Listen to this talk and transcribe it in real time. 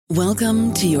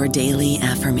Welcome to your daily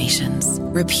affirmations.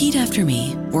 Repeat after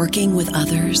me. Working with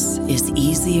others is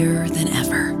easier than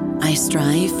ever. I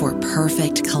strive for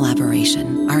perfect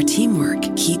collaboration. Our teamwork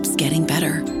keeps getting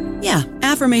better. Yeah,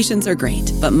 affirmations are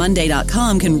great, but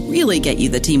Monday.com can really get you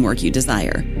the teamwork you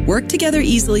desire. Work together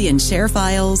easily and share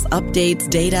files, updates,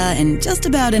 data, and just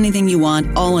about anything you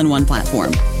want all in one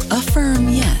platform. Affirm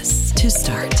yes to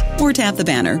start, or tap the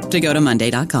banner to go to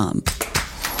Monday.com.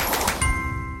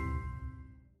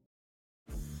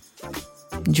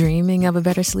 Dreaming of a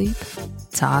better sleep?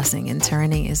 Tossing and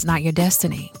turning is not your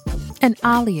destiny. And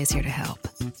Ollie is here to help.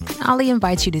 Ollie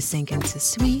invites you to sink into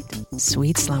sweet,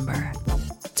 sweet slumber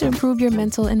to improve your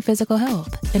mental and physical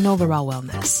health and overall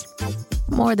wellness.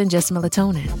 More than just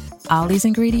melatonin, Ollie's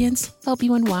ingredients help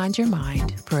you unwind your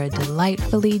mind for a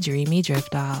delightfully dreamy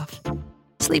drift off.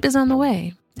 Sleep is on the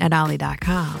way at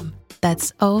Ollie.com.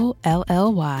 That's OLLY.com.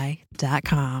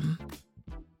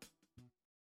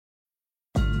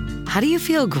 How do you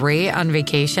feel great on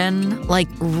vacation? Like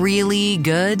really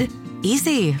good?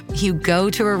 Easy. You go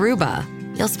to Aruba.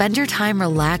 You'll spend your time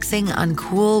relaxing on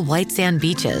cool white sand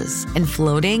beaches and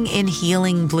floating in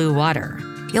healing blue water.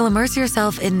 You'll immerse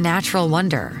yourself in natural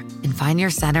wonder and find your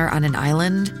center on an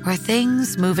island where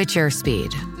things move at your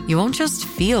speed. You won't just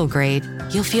feel great,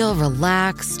 you'll feel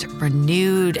relaxed,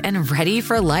 renewed, and ready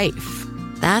for life.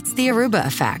 That's the Aruba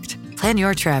effect. Plan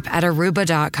your trip at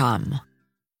Aruba.com.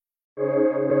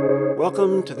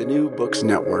 Welcome to the New Books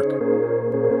Network.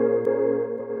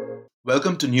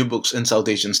 Welcome to New Books in South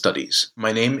Asian Studies.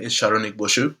 My name is Sharonik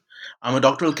Boshu. I'm a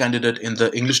doctoral candidate in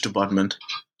the English department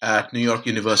at New York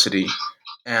University,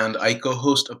 and I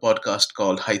co-host a podcast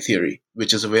called High Theory,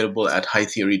 which is available at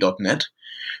hightheory.net,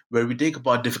 where we take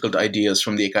apart difficult ideas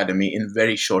from the academy in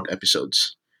very short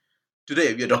episodes.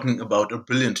 Today, we are talking about a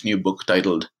brilliant new book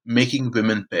titled Making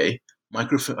Women Pay: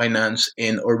 Microfinance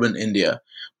in Urban India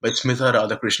by Smitha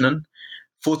Radhakrishnan,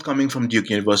 forthcoming from Duke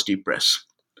University Press.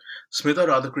 Smitha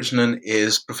Radhakrishnan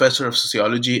is Professor of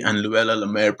Sociology and Luella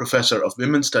Lamere Professor of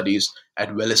Women's Studies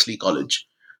at Wellesley College.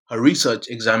 Her research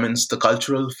examines the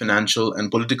cultural, financial, and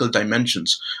political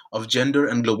dimensions of gender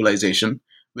and globalization,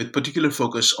 with particular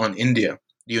focus on India,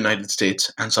 the United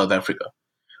States, and South Africa.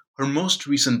 Her most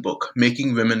recent book,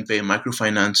 Making Women Pay: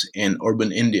 Microfinance in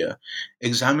Urban India,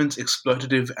 examines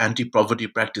exploitative anti-poverty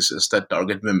practices that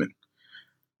target women.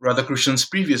 Radhakrishnan's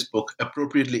previous book,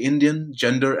 Appropriately Indian: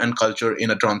 Gender and Culture in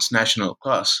a Transnational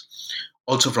Class,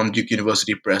 also from Duke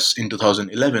University Press in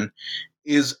 2011,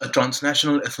 is a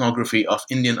transnational ethnography of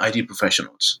Indian IT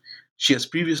professionals. She has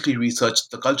previously researched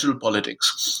the cultural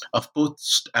politics of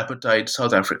post-apartheid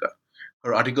South Africa.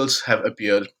 Her articles have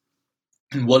appeared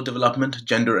in World Development,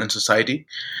 Gender and Society,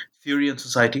 Theory and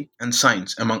Society, and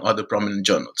Science, among other prominent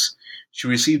journals. She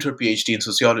received her PhD in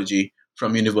sociology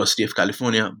from University of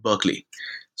California, Berkeley.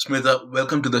 Smitha,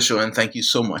 welcome to the show, and thank you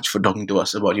so much for talking to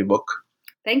us about your book.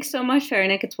 Thanks so much,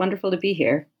 Sharonik. It's wonderful to be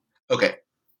here. Okay,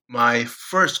 my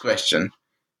first question,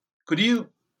 could you,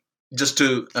 just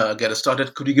to get us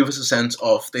started, could you give us a sense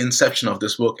of the inception of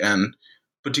this book, and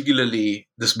particularly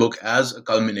this book as a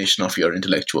culmination of your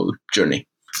intellectual journey?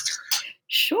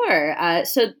 Sure.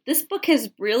 So this book has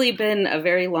really been a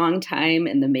very long time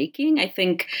in the making. I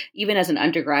think even as an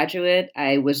undergraduate,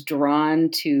 I was drawn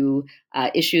to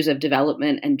issues of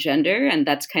development and gender, and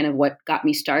that's kind of what got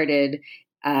me started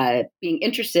being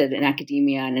interested in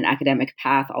academia and an academic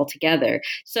path altogether.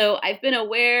 So I've been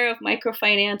aware of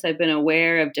microfinance. I've been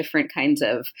aware of different kinds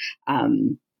of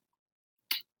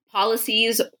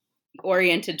policies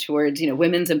oriented towards,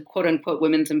 women's and quote unquote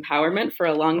women's empowerment for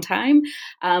a long time.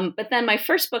 But then my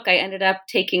first book, I ended up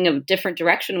taking a different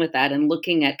direction with that and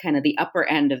looking at kind of the upper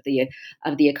end of the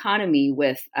economy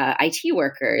with IT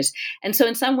workers. And so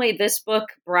in some way, this book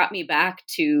brought me back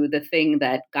to the thing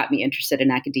that got me interested in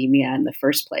academia in the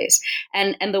first place.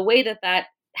 And the way that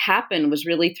happened was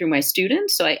really through my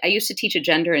students. So I used to teach a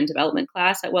gender and development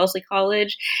class at Wellesley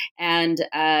College. And,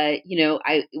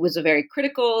 it was a very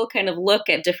critical kind of look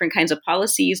at different kinds of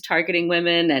policies targeting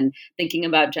women and thinking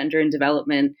about gender and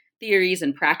development theories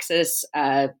and praxis,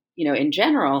 in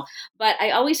general. But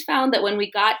I always found that when we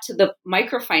got to the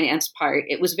microfinance part,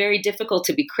 it was very difficult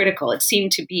to be critical. It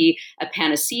seemed to be a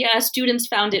panacea. Students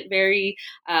found it very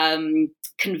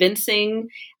convincing.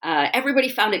 Everybody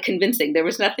found it convincing. There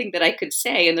was nothing that I could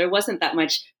say, and there wasn't that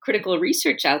much critical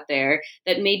research out there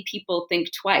that made people think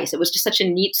twice. It was just such a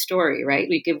neat story, right?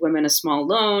 We give women a small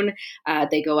loan,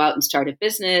 they go out and start a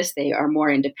business, they are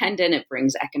more independent, it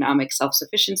brings economic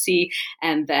self-sufficiency,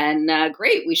 and then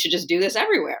great, we should just do this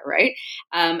everywhere, right?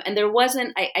 And there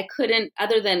wasn't, I couldn't,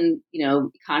 other than,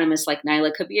 economists like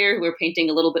Naila Kabir, who were painting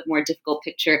a little bit more difficult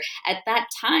picture at that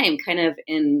time, kind of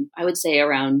in, I would say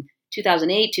around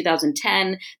 2008,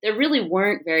 2010, there really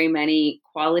weren't very many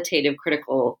qualitative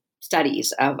critical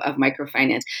studies of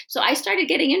microfinance. So I started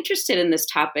getting interested in this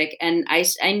topic, and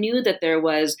I knew that there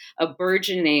was a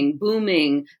burgeoning,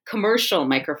 booming commercial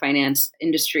microfinance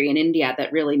industry in India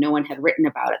that really no one had written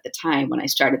about at the time when I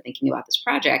started thinking about this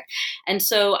project. And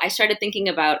so I started thinking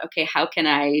about, okay, how can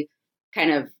I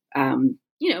kind of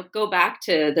go back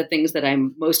to the things that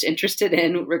I'm most interested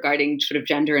in regarding sort of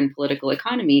gender and political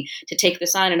economy to take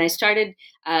this on. And I started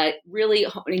really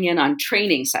honing in on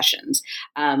training sessions,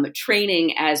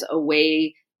 training as a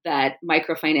way that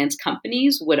microfinance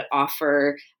companies would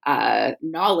offer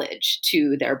knowledge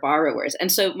to their borrowers.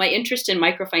 And so my interest in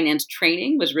microfinance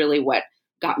training was really what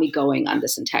got me going on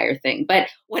this entire thing. But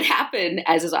what happened,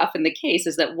 as is often the case,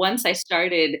 is that once I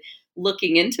started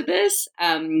looking into this,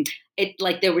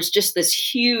 there was just this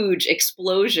huge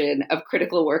explosion of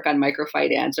critical work on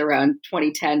microfinance around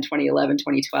 2010, 2011,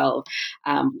 2012.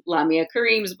 Lamia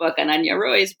Karim's book, Ananya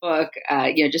Roy's book,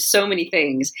 just so many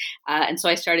things. And so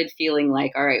I started feeling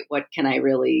like, all right, what can I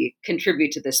really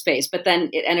contribute to this space? But then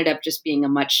it ended up just being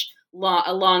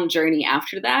a long journey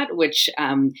after that, which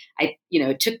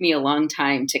it took me a long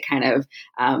time to kind of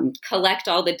collect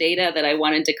all the data that I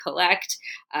wanted to collect,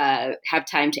 have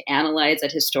time to analyze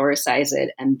it, historicize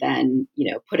it, and then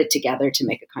put it together to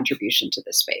make a contribution to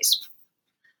this space.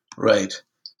 Right.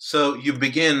 So you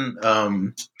begin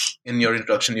in your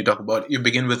introduction. You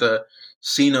begin with a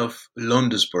scene of loan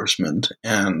disbursement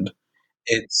and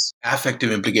its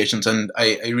affective implications, and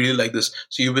I really like this.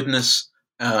 So you witness,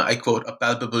 I quote, a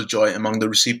palpable joy among the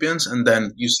recipients. And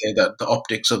then you say that the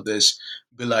optics of this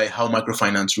belie how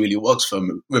microfinance really works for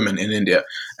women in India.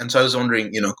 And so I was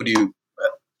wondering, could you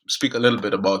speak a little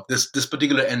bit about this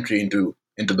particular entry into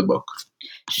the book?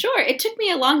 Sure. It took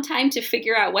me a long time to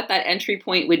figure out what that entry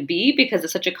point would be because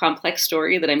it's such a complex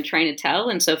story that I'm trying to tell.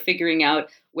 And so figuring out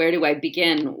where do I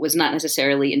begin was not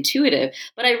necessarily intuitive.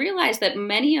 But I realized that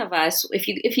many of us, if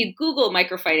you Google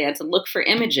microfinance and look for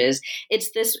images,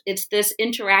 it's this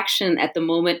interaction at the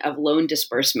moment of loan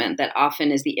disbursement that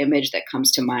often is the image that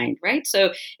comes to mind, right?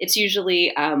 So it's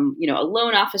usually a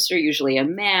loan officer, usually a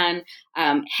man,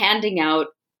 handing out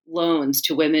loans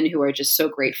to women who are just so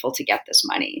grateful to get this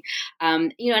money.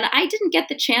 And I didn't get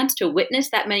the chance to witness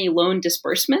that many loan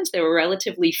disbursements. There were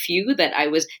relatively few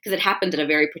because it happened at a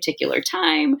very particular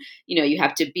time. You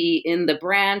have to be in the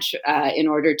branch in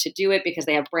order to do it because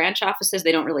they have branch offices.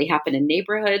 They don't really happen in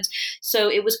neighborhoods. So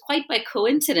it was quite by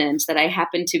coincidence that I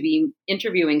happened to be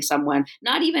interviewing someone,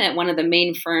 not even at one of the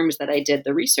main firms that I did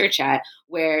the research at,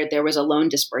 where there was a loan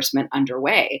disbursement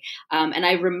underway. And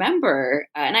I remember,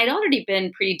 and I'd already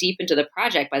been pretty deep into the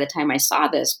project by the time I saw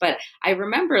this, but I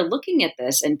remember looking at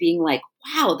this and being like,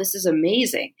 wow, this is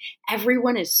amazing.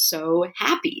 Everyone is so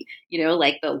happy.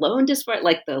 The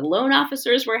loan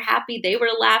officers were happy. They were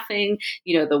laughing.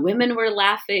 The women were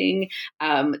laughing.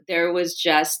 There was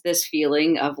just this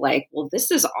feeling of like, well, this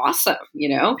is awesome.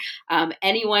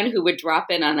 Anyone who would drop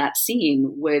in on that scene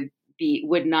would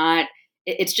not,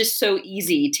 it's just so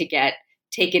easy to get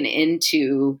taken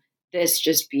into this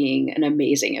just being an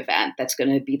amazing event that's going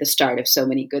to be the start of so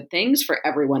many good things for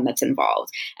everyone that's involved.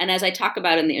 And as I talk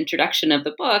about in the introduction of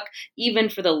the book, even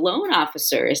for the loan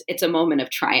officers, it's a moment of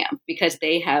triumph because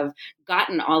they have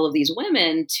gotten all of these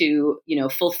women to,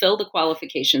 fulfill the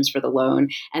qualifications for the loan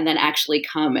and then actually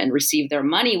come and receive their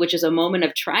money, which is a moment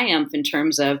of triumph in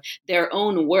terms of their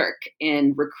own work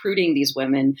in recruiting these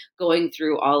women, going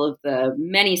through all of the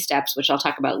many steps, which I'll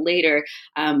talk about later,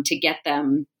 to get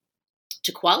them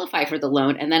to qualify for the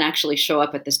loan and then actually show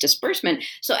up at this disbursement.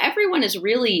 So everyone is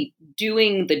really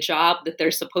doing the job that they're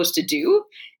supposed to do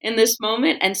in this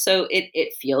moment. And so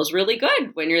it feels really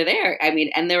good when you're there. I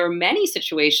mean, and there are many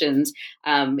situations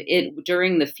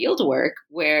during the field work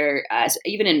where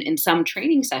even in some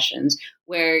training sessions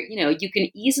where, you can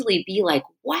easily be like,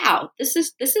 wow, this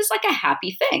is like a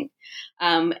happy thing.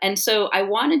 And so I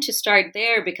wanted to start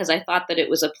there because I thought that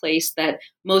it was a place that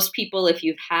most people, if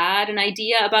you've had an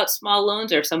idea about small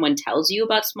loans or if someone tells you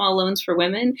about small loans for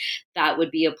women, that would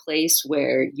be a place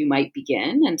where you might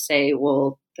begin and say,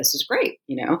 well, this is great,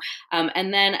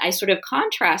 And then I sort of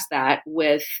contrast that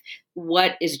with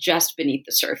what is just beneath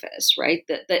the surface, right?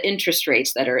 The interest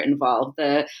rates that are involved,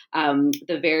 the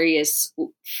various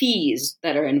fees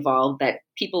that are involved that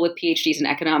people with PhDs in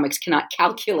economics cannot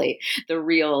calculate the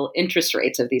real interest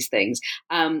rates of these things.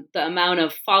 The amount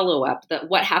of follow-up,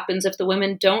 what happens if the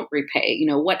women don't repay,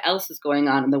 what else is going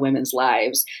on in the women's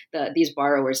lives, these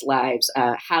borrowers' lives,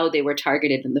 how they were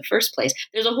targeted in the first place.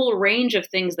 There's a whole range of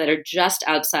things that are just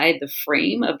outside the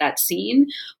frame of that scene,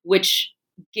 which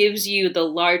gives you the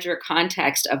larger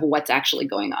context of what's actually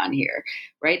going on here,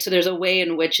 right? So there's a way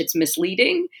in which it's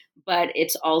misleading, but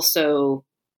it's also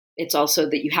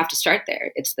that you have to start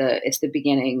there. It's the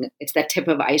beginning. It's that tip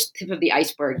of the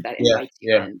iceberg that invites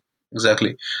you in.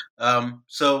 Exactly.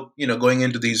 So going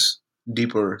into these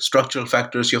deeper structural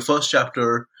factors, your first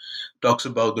chapter talks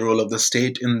about the role of the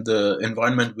state in the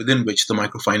environment within which the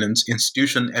microfinance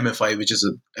institution, MFI, which is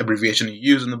an abbreviation you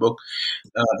use in the book,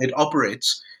 it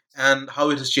operates, and how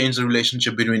it has changed the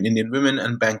relationship between Indian women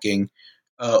and banking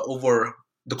over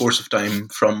the course of time,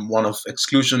 from one of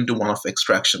exclusion to one of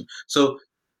extraction. So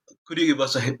could you give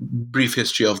us a brief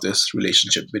history of this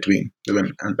relationship between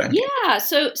women and banking? Yeah.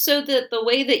 So the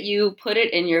way that you put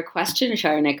it in your question,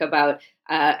 Sharnik, about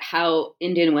how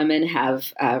Indian women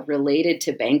have related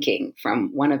to banking from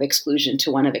one of exclusion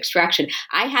to one of extraction,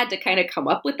 I had to kind of come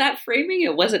up with that framing.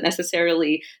 It wasn't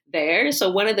necessarily there.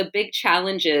 So one of the big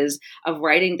challenges of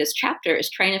writing this chapter is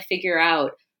trying to figure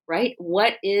out, right,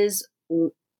 how does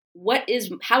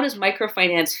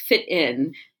microfinance fit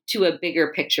in to a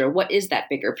bigger picture? What is that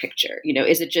bigger picture?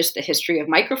 Is it just the history of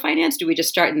microfinance? Do we just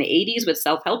start in the 80s with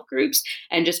self-help groups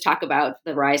and just talk about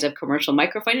the rise of commercial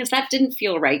microfinance? That didn't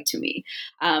feel right to me.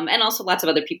 And also lots of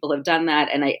other people have done that,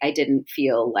 and I didn't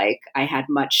feel like I had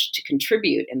much to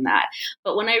contribute in that.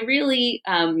 But when I really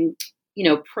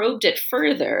probed it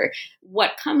further,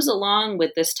 what comes along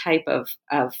with this type of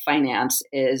finance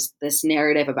is this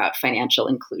narrative about financial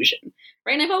inclusion,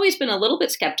 right? And I've always been a little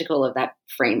bit skeptical of that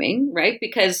framing, right?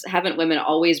 Because haven't women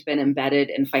always been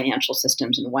embedded in financial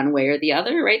systems in one way or the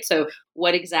other, right? So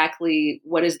what is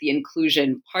the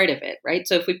inclusion part of it, right?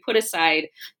 So if we put aside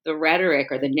the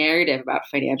rhetoric or the narrative about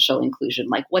financial inclusion,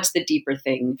 like what's the deeper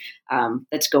thing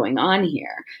that's going on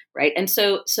here, right? And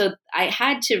so I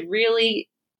had to really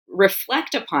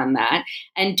reflect upon that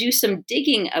and do some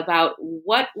digging about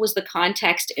what was the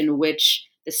context in which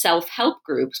the self-help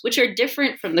groups, which are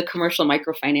different from the commercial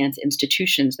microfinance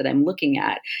institutions that I'm looking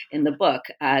at in the book.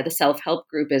 The self-help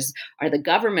group are the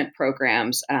government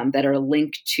programs that are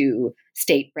linked to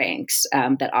state banks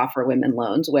that offer women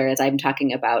loans, whereas I'm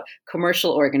talking about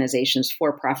commercial organizations,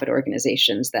 for-profit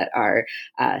organizations that are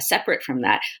separate from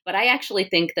that. But I actually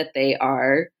think that they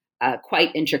are quite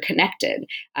interconnected.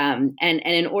 And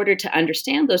in order to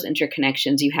understand those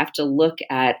interconnections, you have to look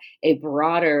at a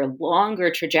broader,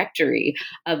 longer trajectory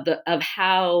of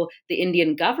how the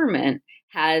Indian government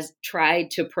has tried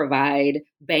to provide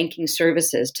banking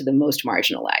services to the most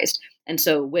marginalized. And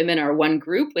so women are one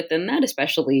group within that,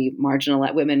 especially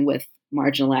women with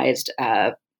marginalized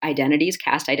identities,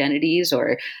 caste identities,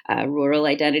 or rural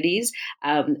identities.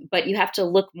 But you have to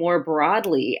look more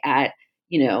broadly at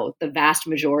the vast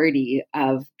majority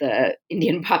of the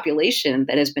Indian population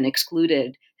that has been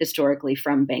excluded historically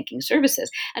from banking services.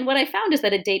 And what I found is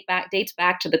that it dates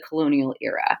back to the colonial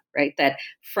era, right? That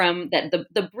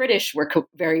the British were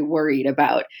very worried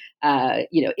about,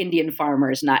 Indian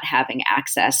farmers not having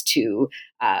access to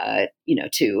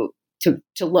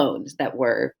loans that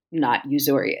were not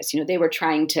usurious. They were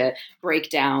trying to break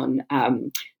down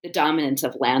the dominance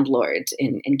of landlords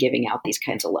in giving out these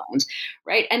kinds of loans,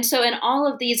 right? And so in all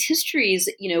of these histories,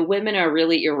 women are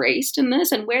really erased in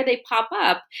this. And where they pop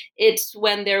up, it's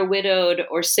when they're widowed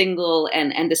or single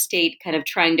and the state kind of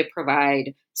trying to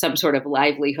provide some sort of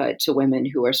livelihood to women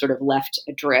who are sort of left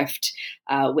adrift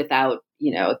without,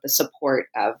 the support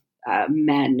of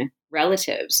men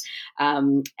relatives,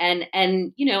 and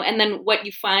then what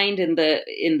you find in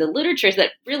the literature is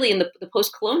that really in the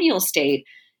post-colonial state,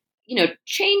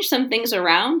 changed some things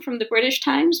around from the British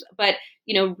times, but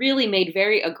really made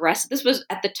very aggressive. This was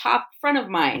at the front of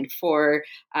mind for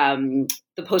the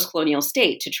post-colonial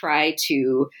state to try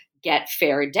to get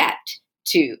fair debt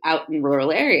out in rural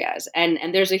areas. And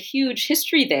there's a huge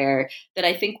history there that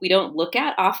I think we don't look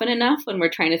at often enough when we're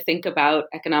trying to think about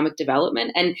economic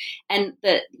development. And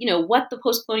what the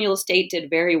post-colonial state did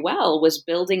very well was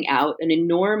building out an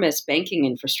enormous banking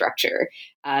infrastructure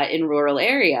in rural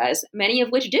areas, many of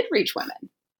which did reach women.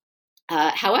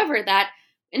 However, that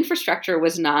infrastructure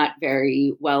was not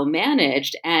very well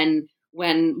managed. And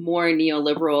when more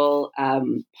neoliberal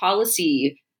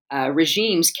policy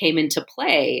regimes came into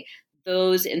play,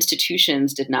 those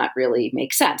institutions did not really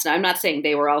make sense. Now, I'm not saying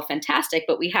they were all fantastic,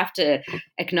 but we have to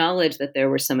acknowledge that there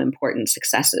were some important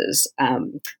successes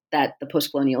that the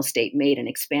post-colonial state made in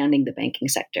expanding the banking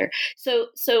sector.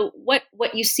 So what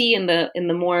you see in the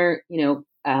more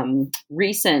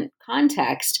recent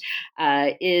context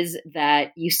is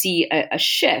that you see a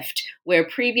shift where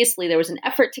previously there was an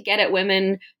effort to get at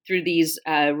women through these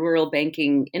rural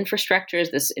banking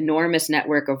infrastructures, this enormous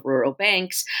network of rural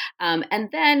banks. And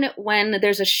then when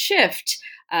there's a shift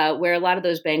where a lot of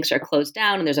those banks are closed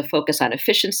down and there's a focus on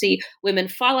efficiency, women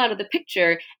fall out of the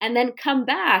picture and then come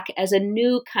back as a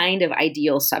new kind of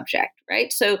ideal subject,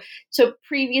 right? So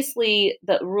previously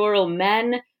the rural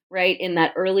men, right, in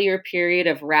that earlier period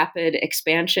of rapid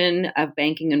expansion of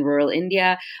banking in rural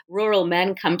India, rural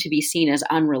men come to be seen as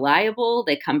unreliable.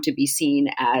 They come to be seen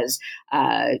as,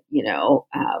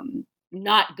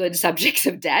 not good subjects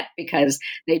of debt because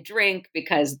they drink,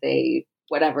 because they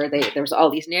there's all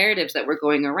these narratives that were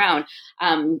going around,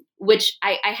 which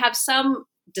I have some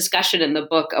discussion in the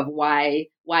book of why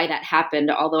that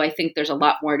happened, although I think there's a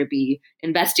lot more to be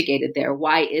investigated there.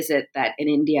 Why is it that in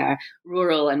India,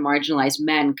 rural and marginalized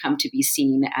men come to be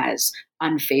seen as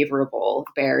unfavorable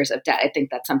bearers of debt? I think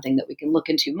that's something that we can look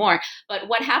into more. But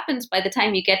what happens by the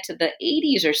time you get to the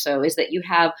 80s or so is that you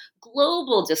have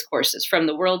global discourses from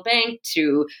the World Bank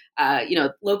to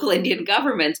local Indian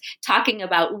governments talking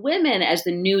about women as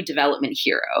the new development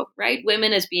hero, right?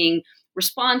 Women as being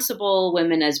responsible,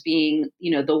 women as being,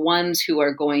 the ones who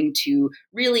are going to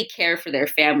really care for their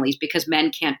families because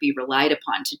men can't be relied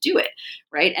upon to do it,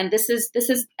 right? And this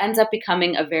ends up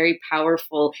becoming a very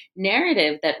powerful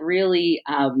narrative that really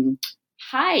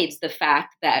hides the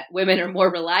fact that women are more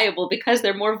reliable because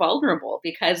they're more vulnerable,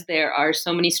 because there are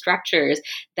so many structures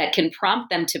that can prompt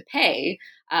them to pay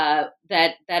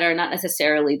that are not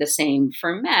necessarily the same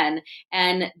for men,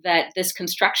 and that this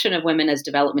construction of women as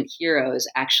development heroes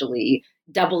actually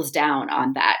doubles down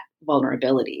on that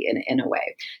vulnerability in a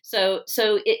way. So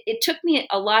it took me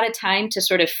a lot of time to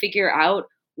sort of figure out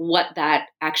what that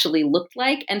actually looked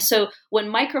like. And so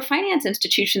when microfinance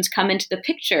institutions come into the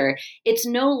picture, it's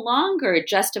no longer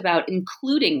just about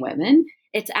including women.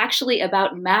 It's actually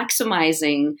about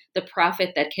maximizing the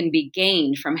profit that can be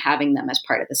gained from having them as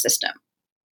part of the system.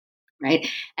 Right.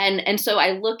 And so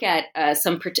I look at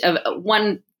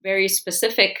one very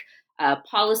specific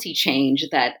policy change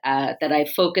that I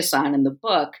focus on in the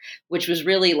book, which was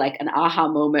really like an aha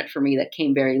moment for me that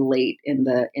came very late in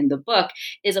the book,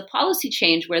 is a policy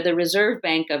change where the Reserve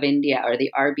Bank of India, or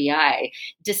the RBI,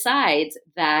 decides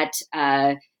that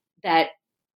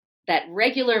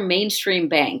regular mainstream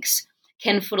banks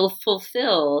can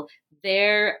fulfill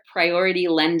their priority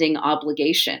lending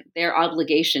obligation, their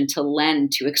obligation to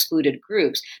lend to excluded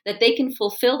groups, that they can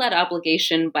fulfill that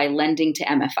obligation by lending to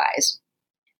MFIs.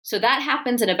 So that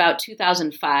happens in about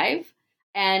 2005,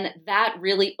 and that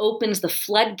really opens the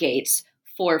floodgates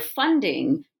for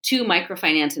funding to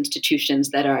microfinance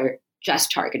institutions that are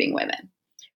just targeting women,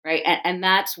 right? And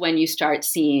that's when you start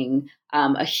seeing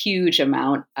a huge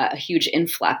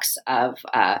influx of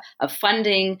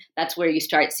funding. That's where you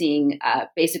start seeing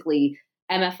basically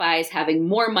MFIs having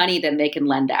more money than they can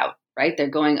lend out, right? They're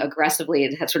going aggressively.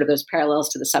 It has sort of those parallels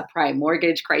to the subprime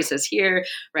mortgage crisis here,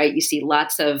 right? You see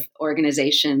lots of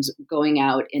organizations going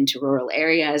out into rural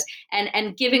areas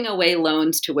and giving away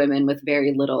loans to women with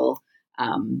very little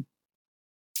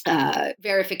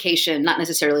verification, not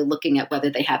necessarily looking at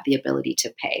whether they have the ability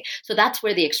to pay. So that's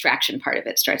where the extraction part of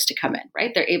it starts to come in,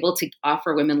 right? They're able to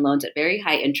offer women loans at very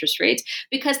high interest rates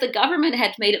because the government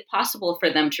had made it possible for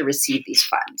them to receive these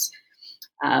funds.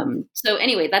 So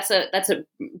anyway, that's a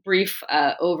brief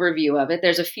overview of it.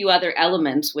 There's a few other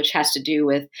elements which has to do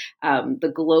with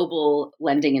the global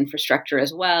lending infrastructure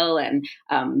as well, and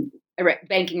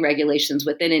banking regulations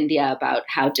within India about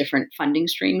how different funding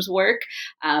streams work,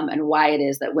 and why it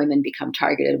is that women become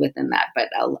targeted within that. But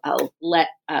I'll let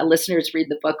listeners read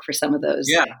the book for some of those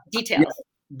details. Yeah.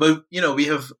 But we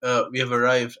have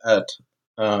arrived at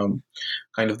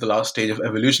kind of the last stage of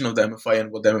evolution of the MFI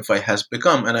and what the MFI has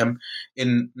become. And I'm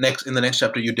in the next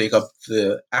chapter, you take up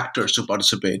the actors who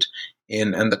participate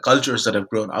in and the cultures that have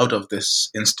grown out of this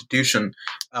institution.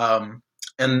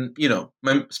 And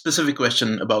my specific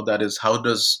question about that is, how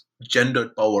does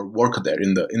gendered power work there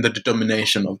in the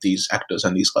determination of these actors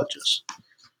and these cultures?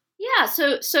 Yeah,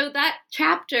 so that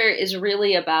chapter is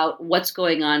really about what's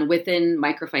going on within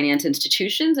microfinance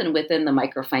institutions and within the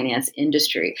microfinance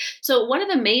industry. So one of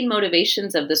the main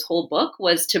motivations of this whole book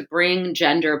was to bring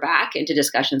gender back into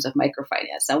discussions of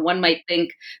microfinance. Now, one might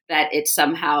think that it's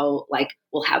somehow like,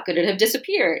 well, how could it have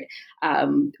disappeared?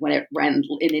 When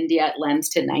in India, it lends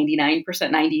to 99%,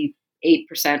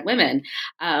 8% women.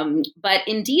 But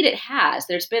indeed it has.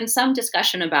 There's been some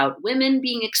discussion about women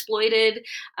being exploited,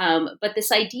 but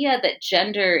this idea that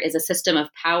gender is a system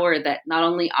of power that not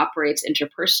only operates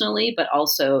interpersonally, but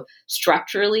also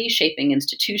structurally, shaping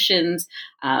institutions,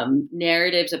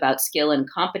 narratives about skill and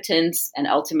competence, and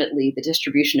ultimately the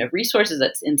distribution of resources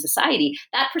that's in society,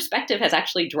 that perspective has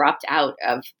actually dropped out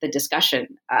of the discussion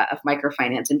of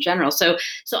microfinance in general. So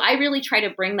I really try to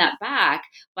bring that back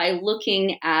by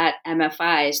looking at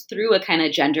MFIs through a kind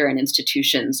of gender and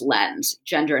institutions lens,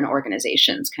 gender and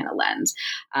organizations kind of lens.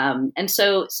 And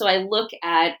so I look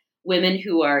at women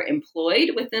who are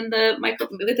employed within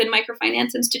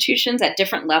microfinance institutions at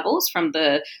different levels, from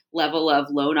the level of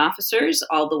loan officers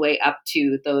all the way up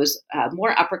to those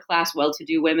more upper class,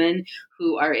 well-to-do women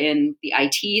who are in the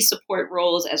IT support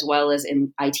roles, as well as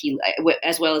in MFI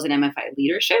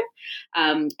leadership.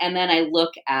 And then I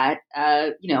look at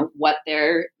what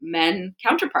their men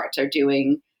counterparts are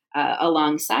doing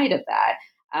alongside of that.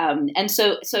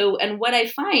 And what I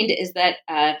find is that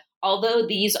although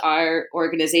these are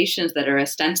organizations that are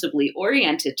ostensibly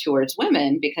oriented towards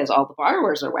women because all the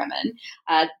borrowers are women,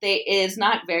 they is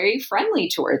not very friendly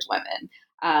towards women.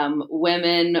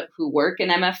 Women who work in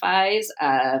MFIs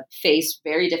face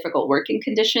very difficult working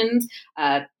conditions,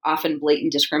 often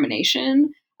blatant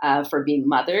discrimination for being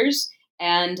mothers,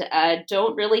 and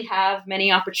don't really have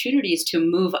many opportunities to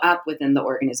move up within the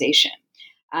organization.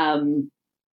 And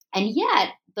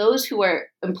yet, those who are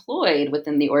employed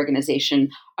within the organization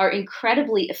are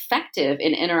incredibly effective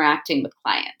in interacting with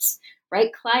clients,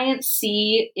 right? Clients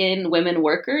see in women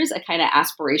workers a kind of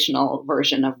aspirational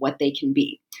version of what they can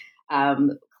be.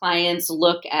 Clients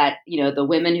look at, the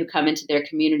women who come into their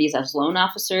communities as loan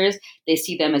officers. They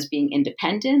see them as being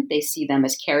independent. They see them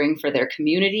as caring for their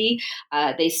community.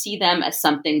 They see them as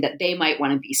something that they might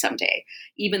want to be someday,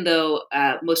 even though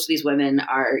most of these women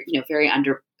are, very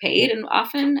underpaid and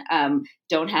often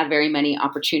don't have very many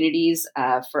opportunities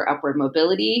for upward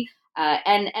mobility.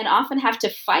 And often have to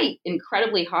fight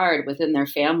incredibly hard within their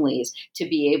families to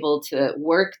be able to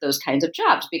work those kinds of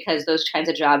jobs, because those kinds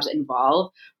of jobs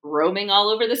involve roaming all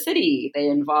over the city. They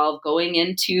involve going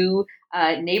into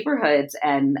neighborhoods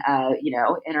and,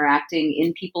 interacting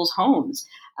in people's homes.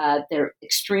 They're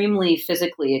extremely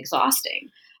physically exhausting.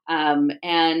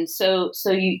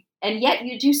 And yet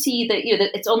you do see that,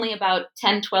 that it's only about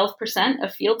 10, 12%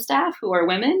 of field staff who are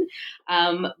women.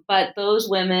 But those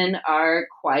women are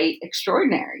quite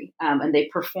extraordinary. And they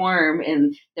perform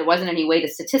there wasn't any way to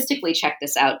statistically check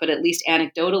this out, but at least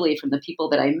anecdotally from the people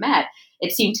that I met,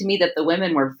 it seemed to me that the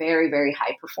women were very, very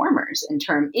high performers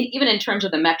even in terms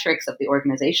of the metrics of the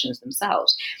organizations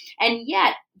themselves. And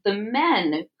yet the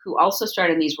men who also start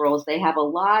in these roles, they have a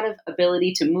lot of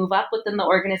ability to move up within the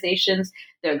organizations.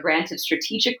 They're granted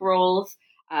strategic roles,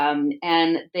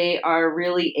 and they are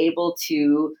really able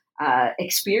to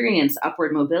experience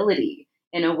upward mobility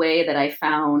in a way that I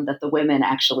found that the women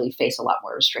actually face a lot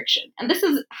more restriction. And this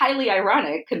is highly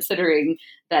ironic, considering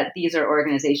that these are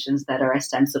organizations that are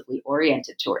ostensibly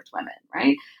oriented towards women,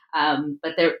 right?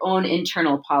 But their own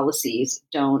internal policies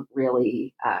don't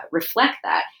really reflect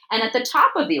that. And at the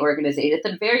top of the organization, at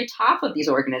the very top of these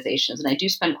organizations, and I do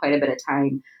spend quite a bit of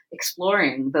time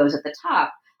exploring those at the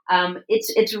top,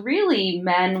 it's really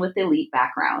men with elite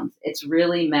backgrounds. It's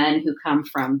really men who come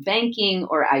from banking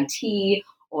or IT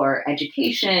or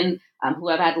education, who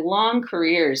have had long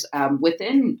careers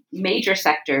within major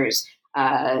sectors,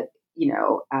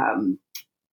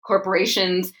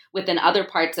 corporations within other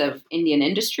parts of Indian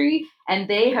industry, and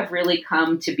they have really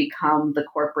come to become the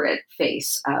corporate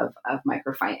face of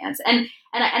microfinance. And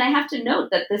I have to note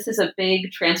that this is a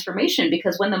big transformation,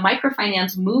 because when the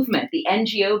microfinance movement, the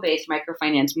NGO-based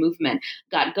microfinance movement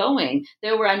got going,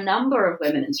 there were a number of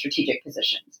women in strategic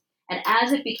positions. And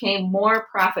as it became more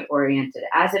profit-oriented,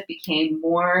 as it became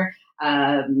more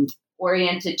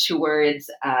oriented towards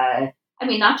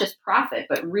not just profit,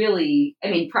 but really,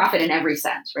 profit in every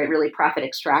sense, right? Really profit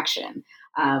extraction.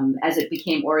 As it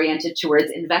became oriented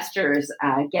towards investors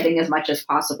getting as much as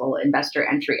possible, investor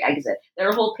entry, exit. There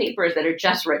are whole papers that are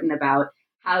just written about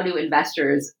how do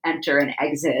investors enter and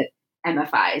exit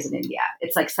MFIs in India.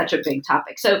 It's like such a big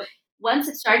topic. So once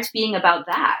it starts being about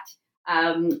that,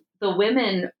 the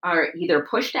women are either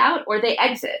pushed out or they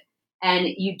exit. And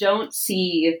you don't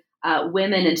see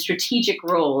women in strategic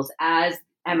roles as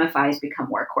MFIs become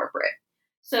more corporate.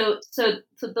 So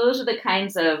those are the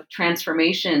kinds of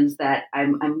transformations that I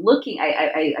look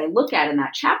at in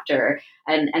that chapter,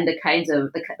 and the kinds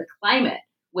of the climate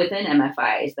within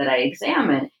MFIs that I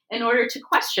examine in order to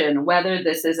question whether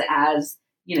this is as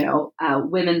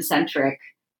women-centric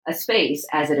a space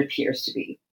as it appears to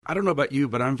be. I don't know about you,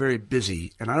 but I'm very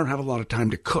busy and I don't have a lot of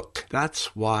time to cook.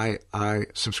 That's why I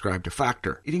subscribe to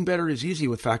Factor. Eating better is easy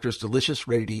with Factor's delicious,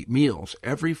 ready-to-eat meals.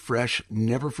 Every fresh,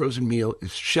 never frozen meal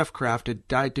is chef-crafted,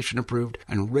 dietitian approved,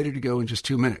 and ready to go in just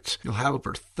 2 minutes. You'll have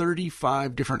over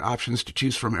 35 different options to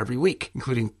choose from every week,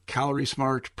 including Calorie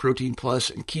Smart, Protein Plus,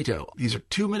 and Keto. These are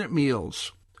 2-minute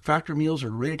meals. Factor meals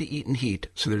are ready to eat and heat,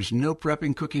 so there's no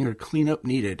prepping, cooking, or cleanup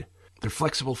needed. They're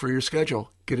flexible for your schedule.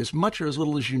 Get as much or as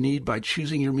little as you need by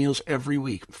choosing your meals every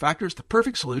week. Factor is the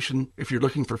perfect solution if you're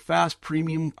looking for fast,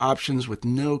 premium options with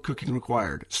no cooking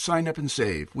required. Sign up and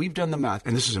save. We've done the math,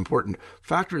 and this is important.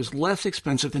 Factor is less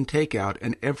expensive than takeout,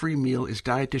 and every meal is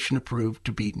dietitian approved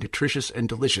to be nutritious and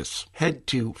delicious. Head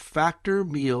to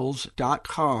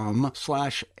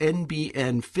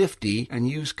factormeals.com/NBN50 and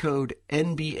use code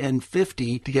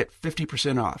NBN50 to get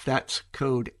 50% off. That's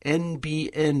code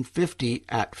NBN50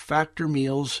 at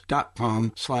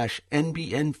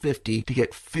factormeals.com/NBN50 to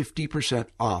get 50%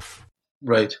 off.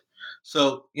 Right.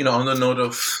 So, on the note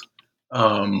of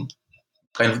kind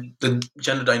of the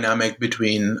gender dynamic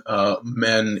between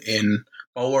men in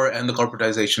power and the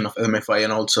corporatization of MFI,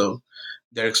 and also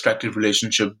their extractive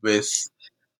relationship with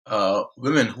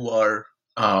women who are,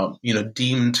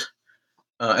 deemed,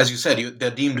 as you said,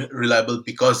 they're deemed reliable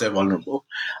because they're vulnerable.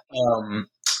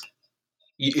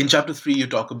 In chapter 3, you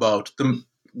talk about the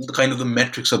kind of the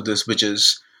metrics of this, which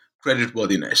is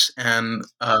creditworthiness. And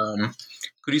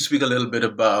could you speak a little bit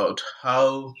about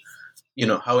how the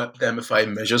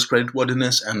MFI measures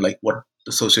creditworthiness and like what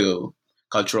the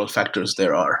socio-cultural factors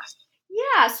there are?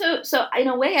 Yeah, so in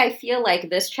a way, I feel like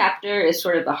this chapter is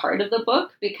sort of the heart of the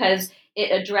book because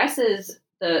it addresses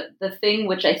the thing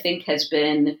which I think has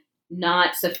been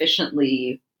not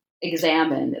sufficiently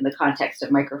examined in the context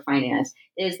of microfinance,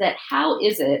 is that how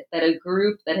is it that a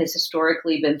group that has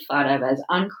historically been thought of as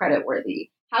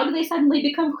uncreditworthy, how do they suddenly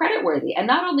become creditworthy? And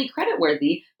not only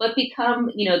creditworthy, but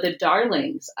become, the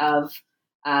darlings of,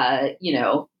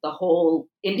 the whole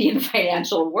Indian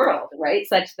financial world, right?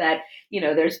 Such that,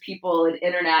 there's people in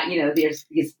internet, there's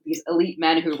these elite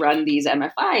men who run these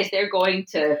MFIs, they're going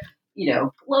to,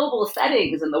 global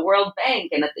settings in the World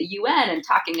Bank and at the UN and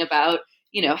talking about,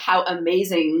 how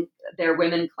amazing their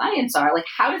women clients are. Like,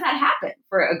 how does that happen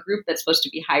for a group that's supposed to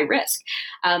be high risk?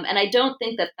 And I don't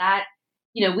think that,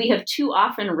 we have too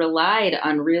often relied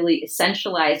on really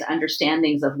essentialized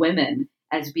understandings of women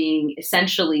as being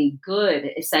essentially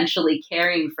good, essentially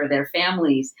caring for their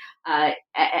families,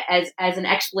 as an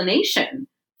explanation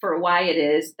for why it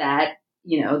is that,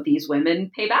 these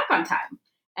women pay back on time.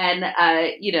 And,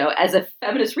 as a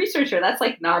feminist researcher, that's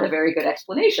like not a very good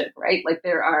explanation, right? Like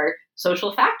there are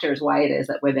social factors why it is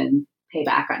that women pay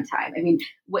back on time. I mean,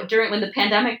 when the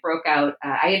pandemic broke out,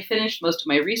 I had finished most of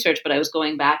my research, but I was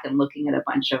going back and looking at a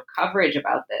bunch of coverage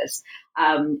about this.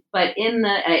 But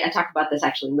I talk about this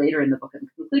actually later in the book in the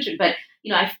conclusion. But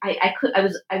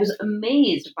I was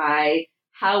amazed by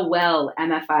how well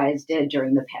MFIs did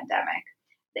during the pandemic,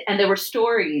 and there were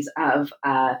stories of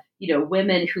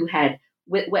women who had.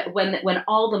 When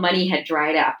all the money had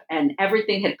dried up and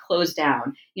everything had closed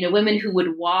down, women who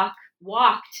would walked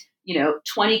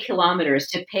 20 kilometers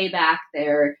to pay back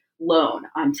their loan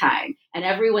on time. And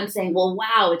everyone's saying, well,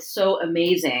 wow, it's so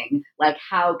amazing, like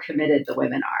how committed the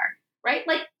women are, right?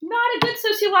 Like not a good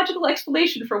sociological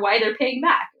explanation for why they're paying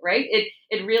back, right?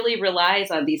 It really relies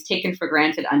on these taken for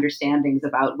granted understandings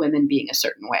about women being a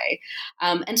certain way.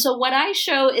 And so what I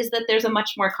show is that there's a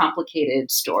much more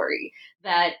complicated story,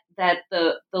 that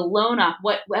the loan op,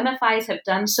 what MFIs have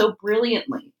done so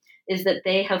brilliantly is that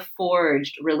they have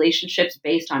forged relationships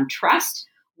based on trust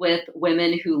with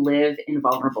women who live in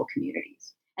vulnerable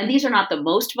communities. And these are not the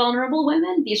most vulnerable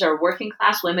women. These are working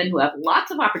class women who have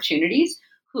lots of opportunities,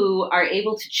 who are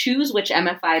able to choose which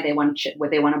MFI they want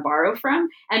to borrow from,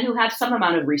 and who have some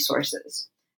amount of resources.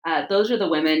 Those are the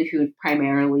women who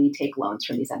primarily take loans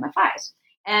from these MFIs.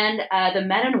 And the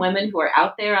men and women who are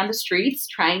out there on the streets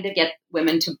trying to get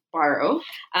women to borrow,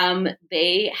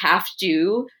 they have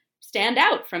to stand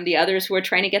out from the others who are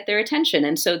trying to get their attention.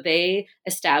 And so they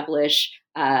establish,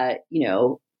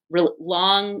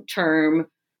 long-term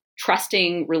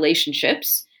trusting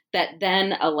relationships that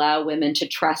then allow women to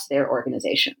trust their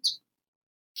organizations.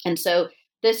 And so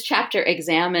this chapter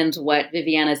examines what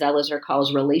Viviana Zelizer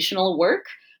calls relational work,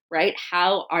 right?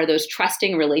 How are those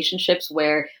trusting relationships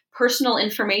where personal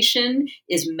information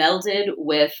is melded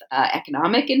with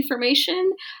economic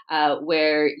information,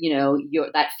 where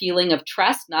that feeling of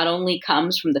trust not only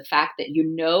comes from the fact that you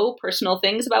know personal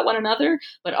things about one another,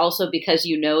 but also because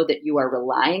you know that you are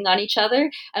relying on each other.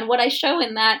 And what I show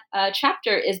in that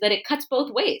chapter is that it cuts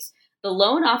both ways. the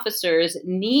loan officers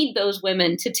need those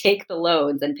women to take the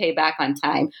loans and pay back on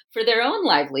time for their own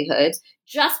livelihoods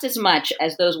just as much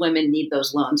as those women need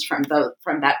those loans from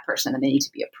that person, and they need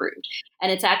to be approved.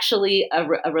 And it's actually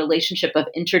a relationship of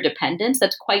interdependence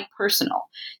that's quite personal.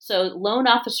 So loan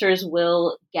officers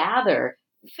will gather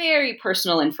very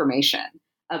personal information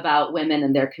about women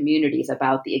and their communities,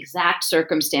 about the exact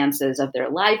circumstances of their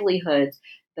livelihoods,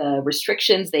 the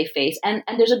restrictions they face. And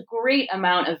there's a great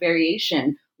amount of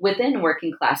variation within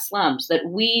working class slums that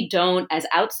we don't, as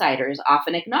outsiders,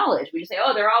 often acknowledge. We just say,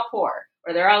 oh, they're all poor,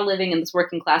 or they're all living in this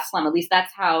working class slum. At least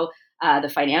that's how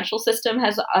the financial system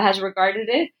has regarded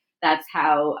it. That's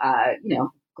how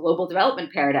global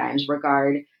development paradigms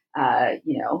regard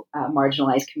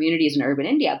marginalized communities in urban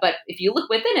India. But if you look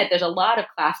within it, there's a lot of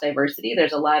class diversity.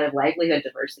 There's a lot of livelihood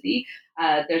diversity.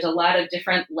 There's a lot of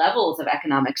different levels of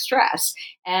economic stress.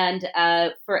 And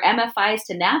for MFIs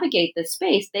to navigate this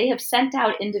space, they have sent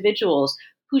out individuals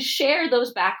who share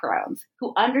those backgrounds,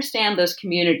 who understand those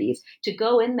communities, to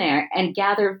go in there and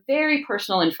gather very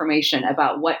personal information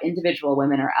about what individual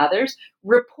women or others,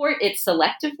 report it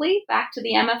selectively back to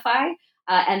the MFI,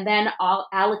 and then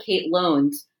allocate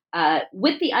loans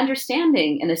with the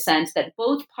understanding, in a sense, that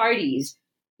both parties,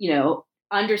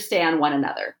 understand one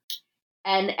another.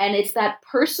 And it's that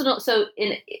personal. So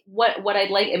in what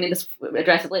I'd like, this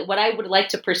addresses what I would like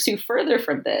to pursue further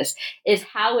from this is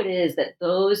how it is that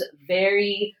those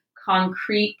very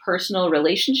concrete personal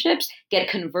relationships get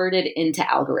converted into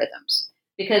algorithms.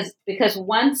 Because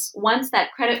once that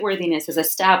creditworthiness is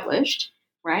established,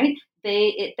 right,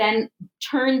 it then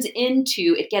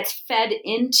it gets fed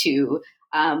into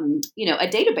a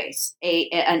database,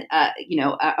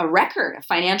 a record, a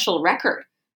financial record.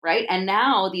 Right. And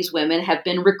now these women have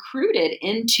been recruited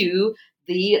into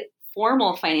the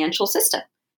formal financial system.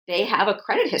 They have a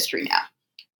credit history now.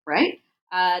 Right.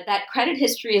 That credit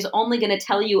history is only going to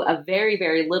tell you a very,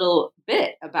 very little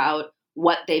bit about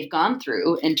what they've gone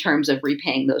through in terms of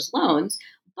repaying those loans.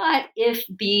 But if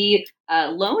the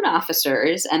loan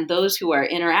officers and those who are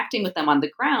interacting with them on the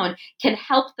ground can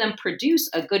help them produce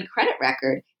a good credit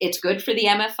record, it's good for the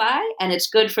MFI and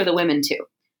it's good for the women too,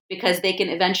 because they can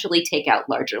eventually take out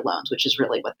larger loans, which is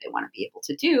really what they want to be able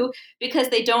to do, because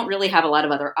they don't really have a lot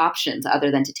of other options other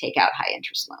than to take out high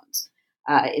interest loans.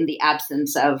 In the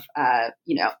absence of,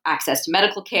 access to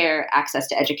medical care, access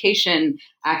to education,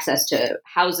 access to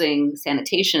housing,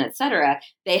 sanitation, et cetera,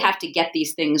 they have to get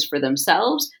these things for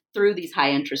themselves through these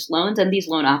high interest loans, and these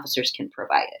loan officers can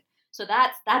provide it. So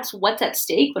that's what's at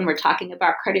stake when we're talking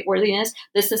about creditworthiness.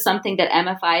 This is something that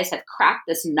MFIs have cracked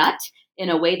this nut in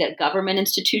a way that government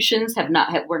institutions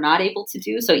were not able to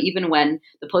do. So even when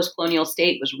the post-colonial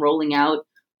state was rolling out,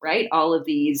 right, all of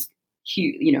these,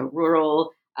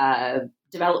 rural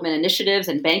development initiatives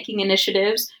and banking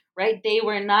initiatives, right, they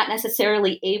were not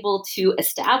necessarily able to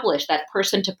establish that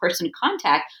person-to-person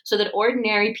contact so that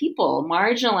ordinary people,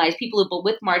 marginalized people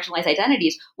with marginalized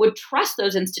identities, would trust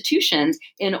those institutions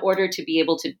in order to be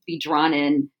able to be drawn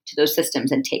in to those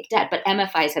systems and take debt. But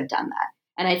MFIs have done that.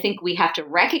 And I think we have to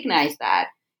recognize that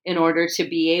in order to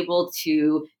be able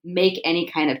to make any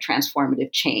kind of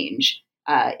transformative change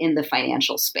in the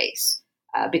financial space,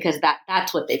 because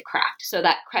that's what they've cracked. So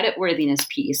that creditworthiness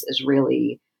piece is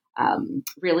really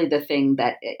the thing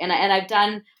that, and I've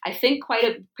done, I think,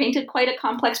 painted quite a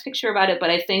complex picture about it, but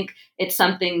I think it's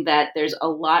something that there's a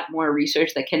lot more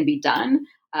research that can be done,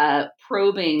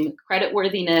 probing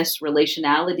creditworthiness,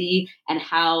 relationality, and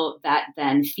how that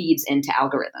then feeds into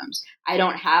algorithms. I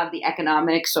don't have the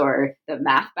economics or the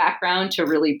math background to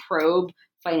really probe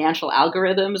financial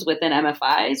algorithms within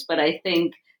MFIs, but I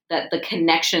think that the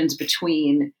connections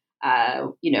between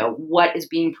what is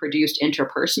being produced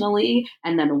interpersonally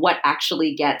and then what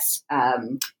actually gets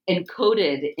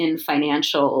encoded in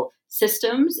financial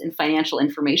systems, in financial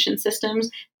information systems,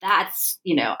 that's,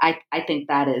 I think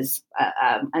that is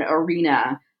an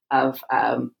arena of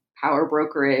power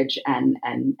brokerage and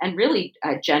really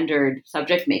gendered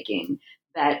subject making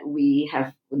that we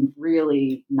have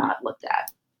really not looked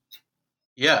at.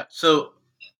 Yeah. So,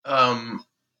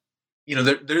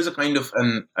 there is a kind of,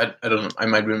 and I don't know, I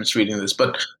might be misreading this,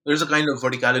 but there's a kind of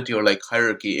verticality or like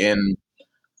hierarchy in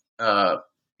the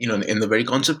very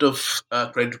concept of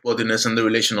creditworthiness and the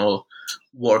relational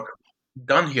work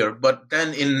done here. But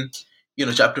then in,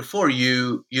 chapter 4,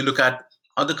 you look at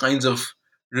other kinds of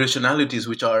relationalities,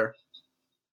 which are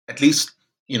at least,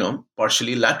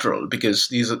 partially lateral, because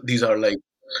these are like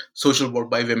social work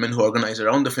by women who organize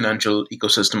around the financial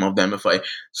ecosystem of the MFI.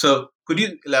 So could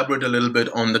you elaborate a little bit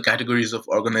on the categories of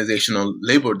organizational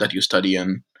labor that you study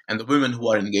and and the women who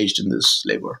are engaged in this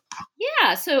labor?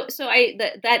 Yeah, so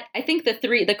I think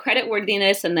the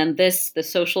creditworthiness and then the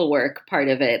social work part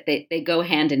of it, they go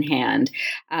hand in hand,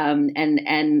 and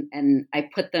I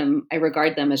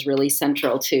regard them as really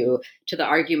central to the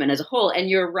argument as a whole. And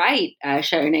you're right,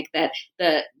 Sharonik, that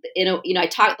the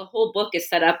whole book is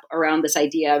set up around this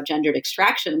idea of gendered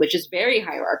extraction, which is very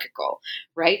hierarchical,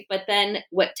 right? But then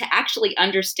to actually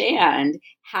understand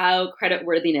how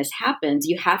creditworthiness happens,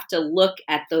 you have to look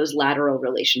at those lateral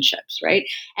relationships, right?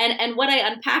 And what I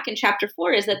unpack in chapter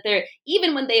 4 is that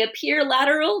even when they appear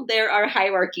lateral, there are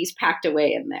hierarchies packed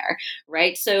away in there,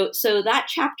 right? So that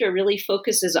chapter really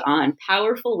focuses on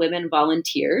powerful women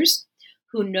volunteers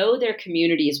who know their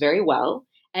communities very well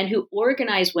and who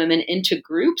organize women into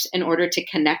groups in order to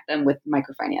connect them with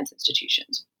microfinance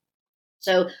institutions.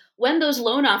 So when those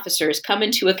loan officers come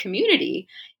into a community,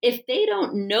 if they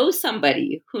don't know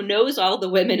somebody who knows all the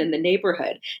women in the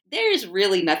neighborhood, there's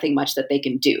really nothing much that they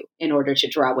can do in order to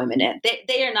draw women in.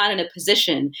 They are not in a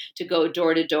position to go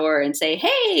door to door and say,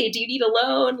 hey, do you need a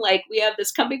loan? Like, we have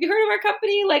this company, you heard of our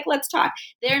company? Like, let's talk.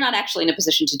 They're not actually in a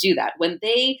position to do that. When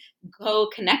they go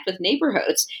connect with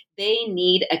neighborhoods, they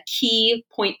need a key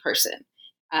point person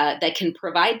that can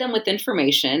provide them with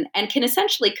information and can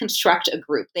essentially construct a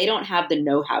group. They don't have the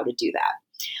know-how to do that.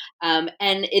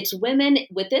 And it's women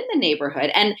within the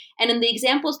neighborhood. And in the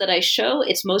examples that I show,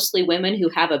 it's mostly women who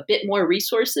have a bit more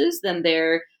resources than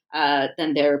their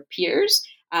peers.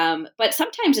 But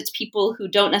sometimes it's people who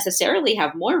don't necessarily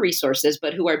have more resources,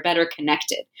 but who are better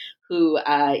connected, who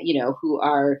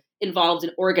are involved in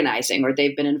organizing, or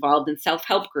they've been involved in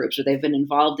self-help groups, or they've been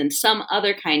involved in some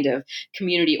other kind of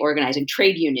community organizing,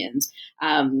 trade unions,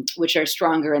 which are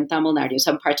stronger in Tamil Nadu.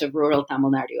 Some parts of rural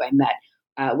Tamil Nadu, I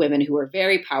met women who were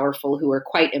very powerful, who were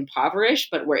quite impoverished,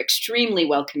 but were extremely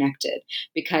well connected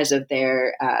because of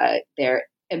their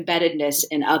embeddedness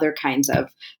in other kinds of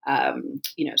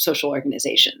social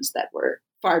organizations that were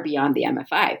far beyond the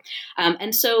MFI.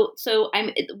 And so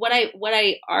what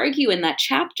I argue in that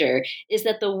chapter is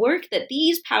that the work that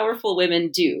these powerful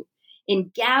women do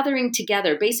in gathering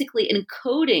together, basically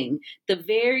encoding the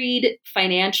varied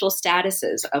financial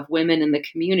statuses of women in the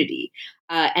community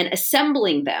and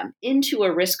assembling them into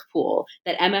a risk pool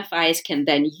that MFIs can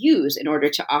then use in order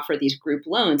to offer these group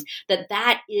loans,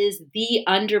 that is the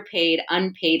underpaid,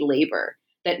 unpaid labor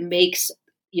that makes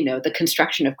the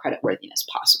construction of creditworthiness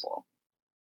possible.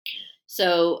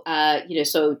 So,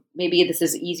 so maybe this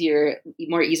is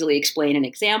more easily explained in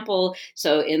example.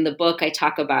 So in the book, I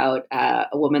talk about a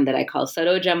woman that I call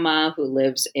Sarojamma, who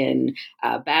lives in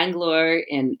Bangalore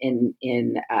in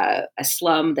a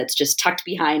slum that's just tucked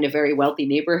behind a very wealthy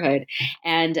neighborhood.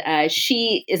 And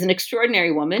she is an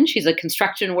extraordinary woman. She's a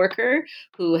construction worker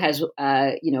who has,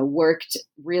 worked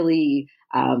really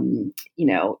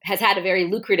has had a very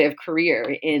lucrative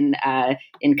career in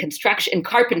construction, in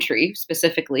carpentry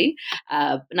specifically,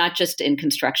 not just in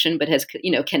construction, but has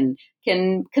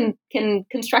can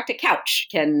construct a couch,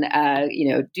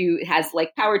 has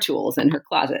like power tools in her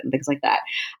closet and things like that.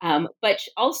 But she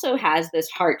also has this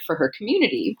heart for her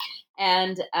community.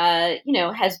 And,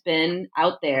 has been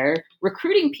out there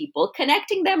recruiting people,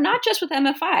 connecting them not just with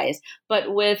MFIs,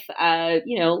 but with,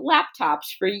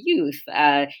 laptops for youth,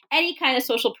 any kind of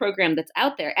social program that's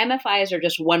out there. MFIs are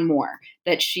just one more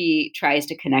that she tries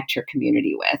to connect her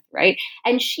community with, right?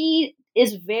 And she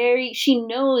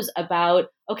knows about,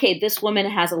 okay, this woman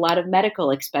has a lot of medical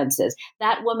expenses.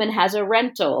 That woman has a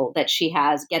rental that she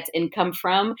gets income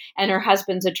from, and her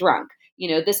husband's a drunk.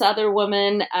 This other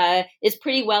woman is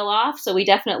pretty well off, so we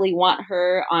definitely want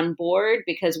her on board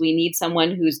because we need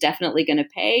someone who's definitely going to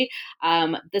pay.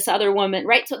 This other woman,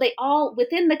 right? So they all,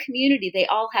 within the community, they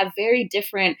all have very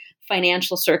different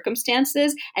financial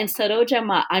circumstances, and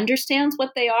Sarojamma understands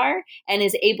what they are and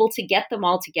is able to get them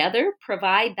all together,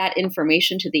 provide that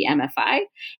information to the MFI,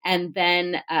 and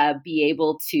then be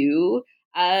able to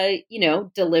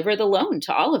deliver the loan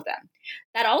to all of them.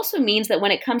 That also means that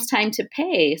when it comes time to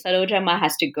pay, Sarojamma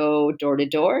has to go door to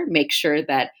door, make sure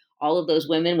that all of those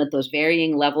women with those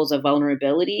varying levels of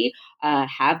vulnerability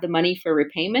have the money for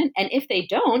repayment. And if they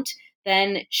don't,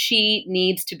 then she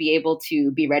needs to be able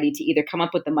to be ready to either come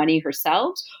up with the money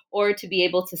herself or to be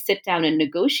able to sit down and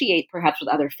negotiate perhaps with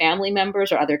other family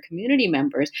members or other community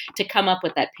members to come up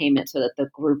with that payment so that the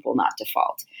group will not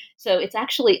default. So it's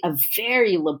actually a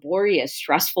very laborious,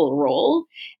 stressful role,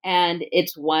 and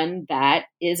it's one that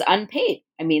is unpaid.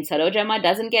 I mean, Sarojamma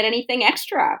doesn't get anything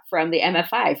extra from the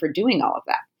MFI for doing all of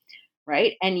that.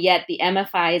 Right. And yet the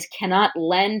MFIs cannot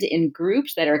lend in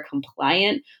groups that are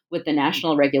compliant with the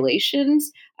national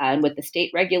regulations and with the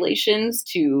state regulations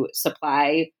to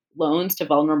supply loans to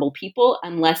vulnerable people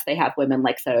unless they have women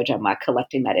like Sarojamma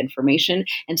collecting that information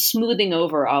and smoothing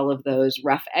over all of those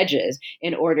rough edges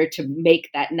in order to make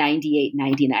that 98,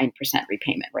 99%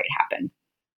 repayment rate happen.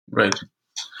 Right.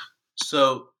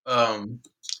 So,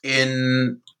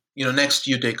 next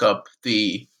you take up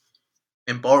the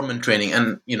empowerment training,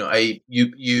 and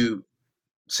you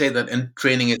say that in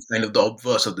training it's kind of the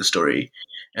obverse of the story,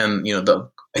 and the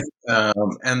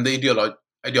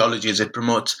ideologies it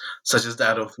promotes, such as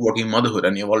that of working motherhood,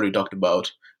 and you've already talked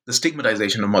about the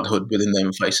stigmatization of motherhood within the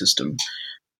MFI system.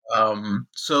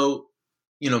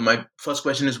 My first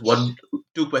question is,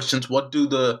 two questions: what do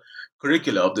the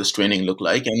curricula of this training look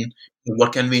like, and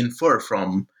what can we infer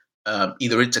from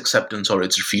either its acceptance or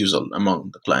its refusal among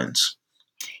the clients?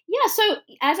 Yeah, so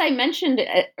as I mentioned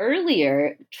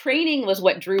earlier, training was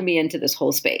what drew me into this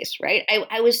whole space, right?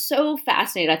 I was so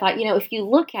fascinated. I thought, if you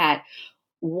look at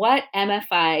what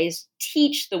MFIs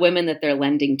teach the women that they're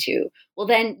lending to, well,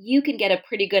 then you can get a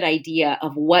pretty good idea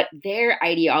of what their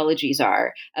ideologies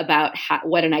are about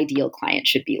what an ideal client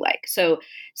should be like. So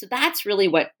that's really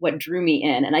what drew me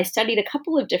in. And I studied a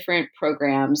couple of different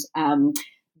programs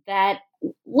that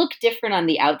look different on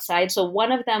the outside. So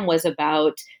one of them was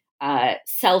about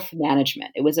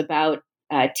self-management. It was about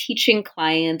teaching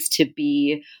clients to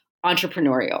be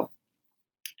entrepreneurial.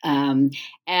 And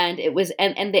it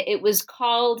was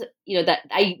called,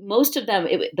 most of them,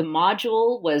 the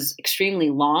module was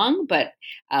extremely long, but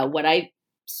what I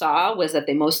saw was that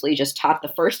they mostly just taught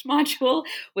the first module,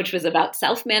 which was about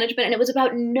self-management, and it was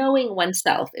about knowing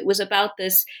oneself. It was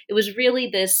really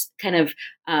this kind of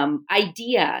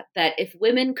idea that if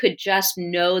women could just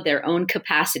know their own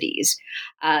capacities,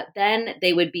 then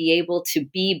they would be able to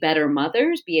be better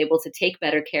mothers, be able to take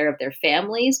better care of their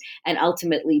families, and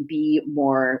ultimately be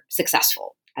more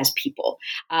successful as people.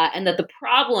 And that the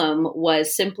problem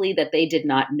was simply that they did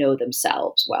not know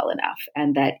themselves well enough.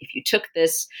 And that if you took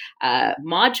this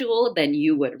module, then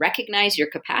you would recognize your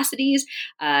capacities,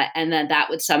 and then that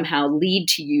would somehow lead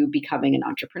to you becoming an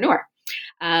entrepreneur.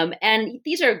 And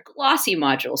these are glossy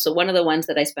modules. So one of the ones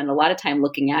that I spend a lot of time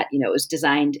looking at, was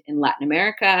designed in Latin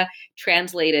America,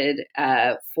 translated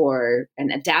for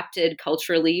and adapted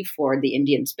culturally for the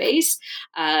Indian space,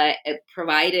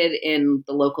 provided in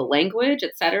the local language,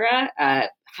 etc.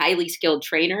 Highly skilled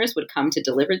trainers would come to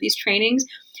deliver these trainings.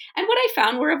 And what I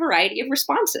found were a variety of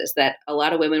responses, that a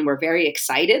lot of women were very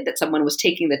excited that someone was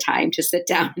taking the time to sit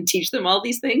down and teach them all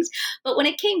these things. But when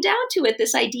it came down to it,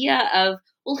 this idea of,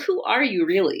 well, who are you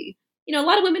really? A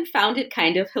lot of women found it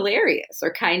kind of hilarious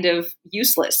or kind of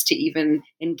useless to even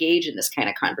engage in this kind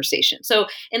of conversation. So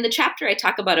in the chapter, I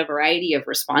talk about a variety of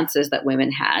responses that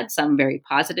women had, some very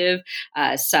positive,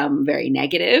 some very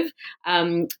negative.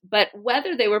 But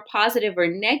whether they were positive or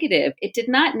negative, it did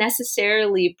not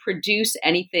necessarily produce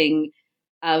anything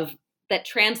that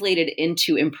translated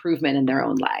into improvement in their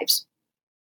own lives.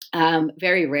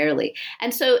 Very rarely.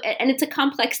 And it's a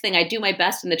complex thing. I do my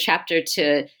best in the chapter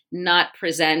to not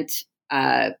present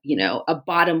a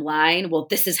bottom line, well,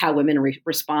 this is how women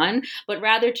respond, but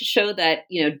rather to show that,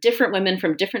 different women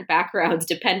from different backgrounds,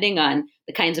 depending on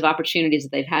the kinds of opportunities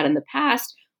that they've had in the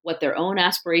past, what their own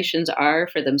aspirations are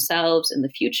for themselves in the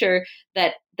future,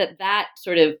 that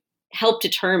sort of helped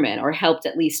determine or helped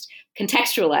at least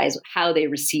contextualize how they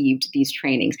received these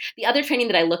trainings. The other training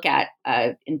that I look at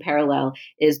in parallel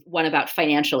is one about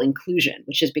financial inclusion,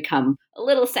 which has become a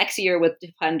little sexier with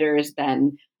funders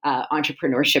than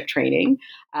entrepreneurship training.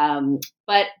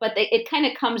 It kind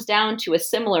of comes down to a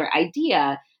similar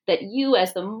idea that you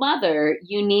as the mother,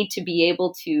 you need to be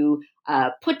able to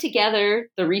put together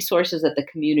the resources that the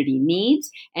community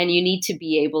needs, and you need to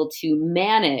be able to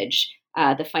manage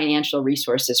the financial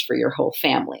resources for your whole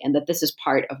family, and that this is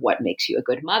part of what makes you a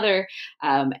good mother,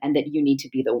 and that you need to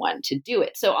be the one to do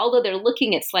it. So although they're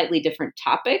looking at slightly different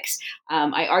topics,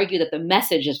 I argue that the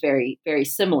message is very, very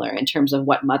similar in terms of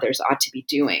what mothers ought to be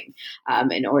doing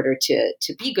in order to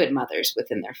be good mothers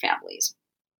within their families.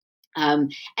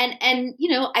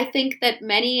 I think that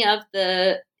many of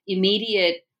the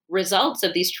immediate results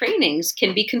of these trainings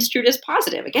can be construed as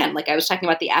positive. Again, like I was talking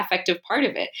about the affective part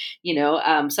of it.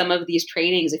 Some of these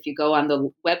trainings, if you go on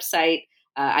the website,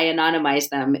 I anonymize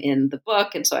them in the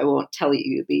book, and so I won't tell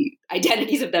you the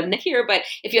identities of them here. But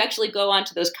if you actually go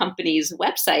onto those companies'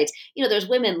 websites, there's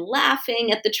women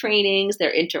laughing at the trainings, they're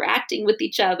interacting with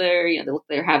each other,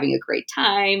 they're having a great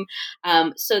time.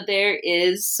 So there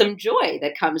is some joy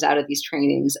that comes out of these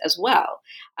trainings as well.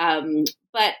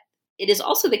 But it is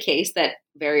also the case that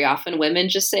very often women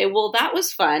just say, well, that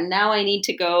was fun. Now I need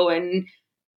to go and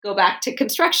go back to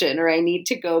construction, or I need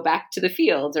to go back to the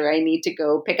fields, or I need to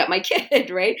go pick up my kid,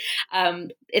 right?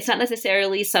 It's not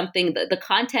necessarily something that the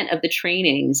content of the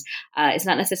trainings is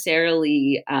not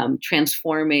necessarily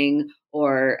transforming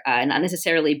or not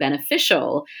necessarily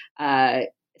beneficial.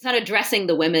 It's not addressing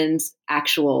the women's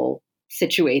actual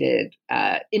situated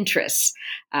interests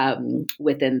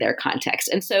within their context.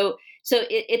 And so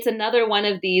it's another one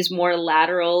of these more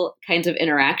lateral kinds of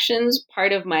interactions.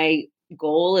 Part of my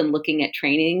goal in looking at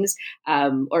trainings,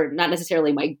 or not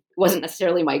necessarily wasn't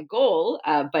necessarily my goal,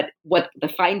 but what the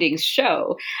findings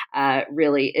show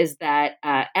really is that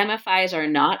MFIs are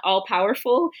not all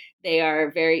powerful. They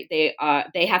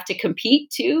have to compete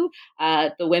too.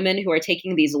 The women who are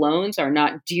taking these loans are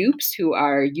not dupes who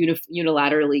are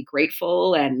unilaterally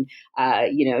grateful and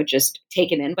just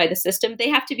taken in by the system. They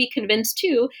have to be convinced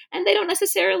too, and they don't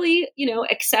necessarily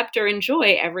accept or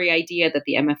enjoy every idea that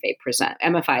the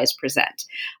MFIs present.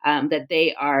 That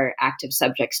they are active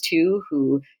subjects too,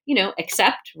 who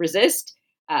accept, resist,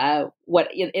 what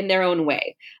in their own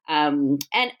way, and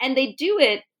they do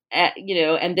it.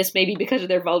 And this may be because of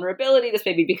their vulnerability. This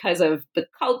may be because of the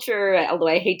culture, although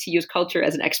I hate to use culture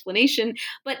as an explanation,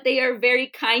 but they are very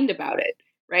kind about it,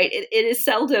 right? It is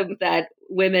seldom that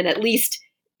women, at least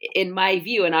in my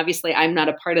view, and obviously I'm not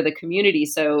a part of the community,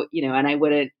 so, and I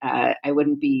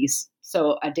wouldn't be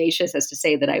so audacious as to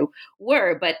say that I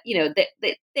were, but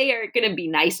they are going to be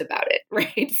nice about it,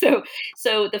 right?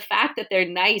 So the fact that they're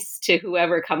nice to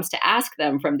whoever comes to ask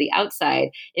them from the outside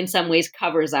in some ways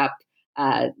covers up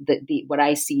what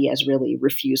I see as really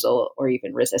refusal or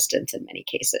even resistance in many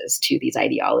cases to these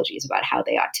ideologies about how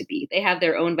they ought to be. They have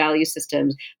their own value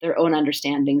systems, their own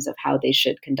understandings of how they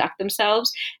should conduct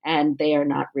themselves, and they are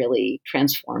not really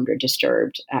transformed or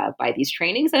disturbed by these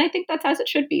trainings. And I think that's as it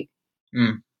should be.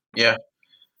 Yeah.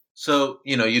 So,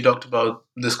 you talked about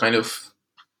this kind of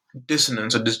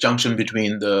dissonance or disjunction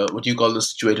between what you call the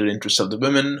situated interests of the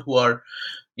women who are,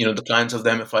 the clients of the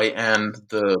MFI, and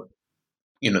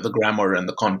the grammar and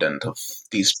the content of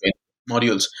these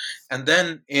modules. And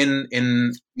then in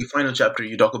the final chapter,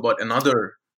 you talk about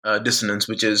another dissonance,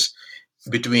 which is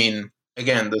between,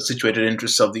 again, the situated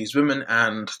interests of these women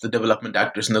and the development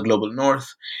actors in the global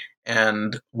north,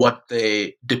 and what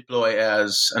they deploy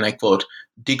as, and I quote,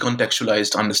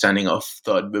 decontextualized understanding of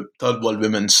third world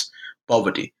women's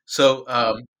poverty. So,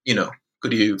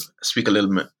 could you speak a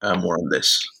little bit more on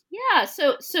this? Yeah.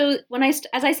 So when as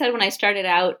I said, when I started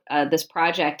out this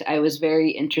project, I was very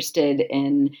interested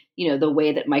in, the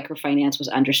way that microfinance was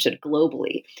understood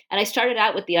globally. And I started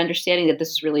out with the understanding that this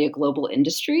is really a global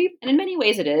industry. And in many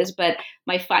ways it is. But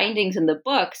my findings in the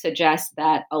book suggest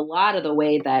that a lot of the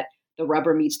way that the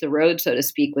rubber meets the road, so to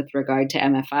speak, with regard to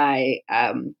MFI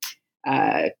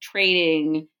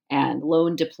trading and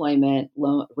loan deployment,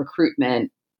 loan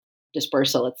recruitment,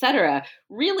 dispersal, et cetera,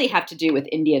 really have to do with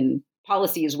Indian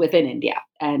policies within India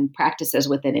and practices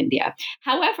within India.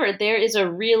 However, there is a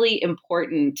really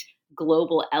important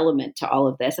global element to all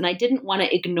of this, and I didn't want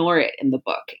to ignore it in the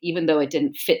book, even though it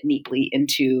didn't fit neatly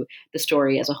into the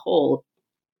story as a whole,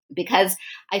 because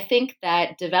I think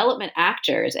that development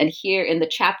actors, and here in the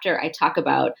chapter I talk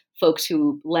about folks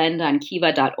who lend on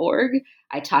Kiva.org.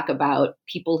 I talk about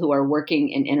people who are working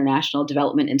in international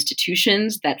development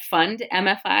institutions that fund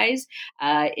MFIs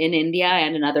in India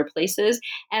and in other places.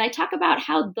 And I talk about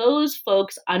how those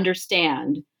folks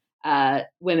understand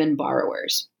women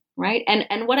borrowers, right?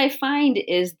 And what I find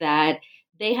is that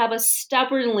they have a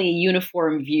stubbornly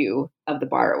uniform view of the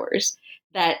borrowers,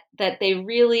 that they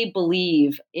really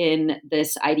believe in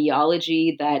this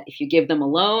ideology that if you give them a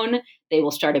loan, they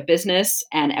will start a business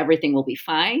and everything will be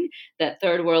fine, that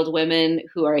third world women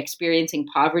who are experiencing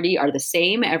poverty are the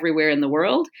same everywhere in the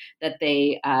world, that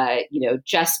they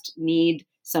just need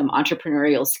some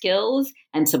entrepreneurial skills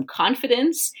and some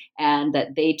confidence, and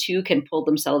that they too can pull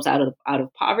themselves out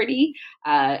of poverty.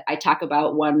 I talk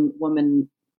about one woman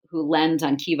who lends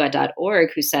on Kiva.org,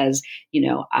 who says,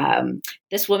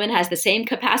 this woman has the same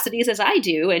capacities as I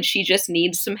do, and she just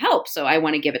needs some help, so I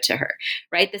want to give it to her,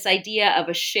 right? This idea of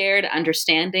a shared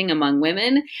understanding among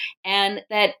women. And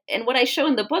what I show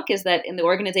in the book is that in the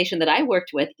organization that I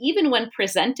worked with, even when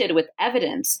presented with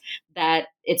evidence that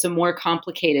it's a more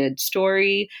complicated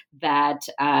story, that,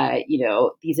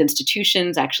 these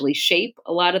institutions actually shape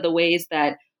a lot of the ways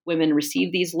that women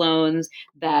receive these loans,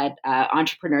 that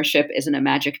entrepreneurship isn't a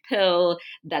magic pill,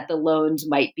 that the loans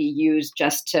might be used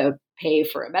just to pay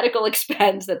for a medical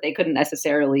expense that they couldn't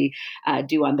necessarily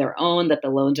do on their own, that the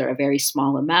loans are a very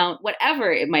small amount,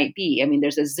 whatever it might be. I mean,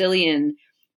 there's a zillion,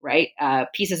 right,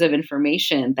 pieces of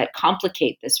information that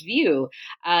complicate this view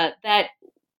that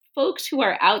folks who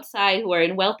are outside, who are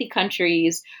in wealthy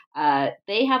countries,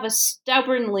 they have a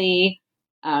stubborn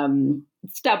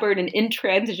and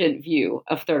intransigent view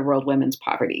of third world women's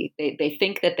poverty. They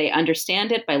think that they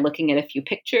understand it by looking at a few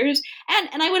pictures.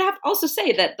 And I would have to also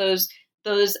say that those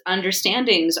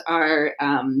understandings are,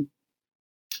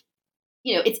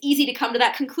 it's easy to come to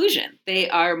that conclusion. They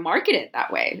are marketed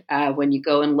that way. When you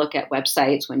go and look at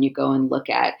websites, when you go and look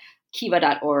at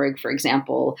Kiva.org, for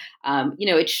example,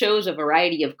 it shows a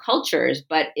variety of cultures,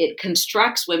 but it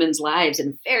constructs women's lives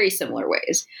in very similar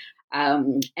ways.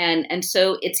 And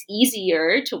so it's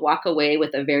easier to walk away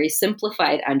with a very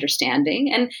simplified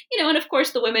understanding. And of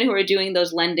course, the women who are doing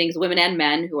those lendings, women and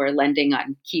men who are lending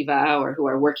on Kiva or who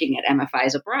are working at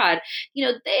MFIs abroad,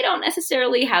 they don't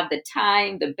necessarily have the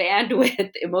time, the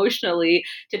bandwidth emotionally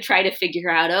to try to figure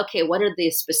out, okay, what are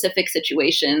the specific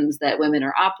situations that women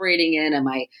are operating in? Am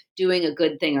I doing a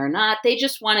good thing or not? They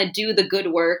just want to do the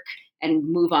good work and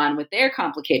move on with their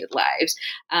complicated lives.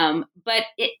 But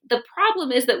the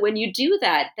problem is that when you do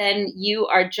that, then you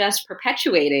are just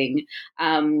perpetuating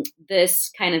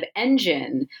this kind of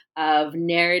engine of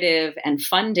narrative and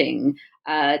funding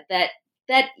that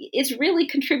is really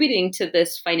contributing to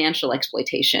this financial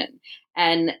exploitation.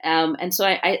 And so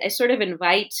I sort of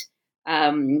invite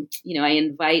I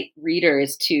invite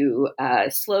readers to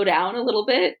slow down a little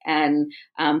bit and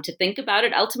to think about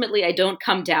it. Ultimately, I don't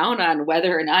come down on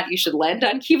whether or not you should lend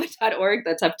on Kiva.org.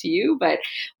 That's up to you. But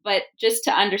just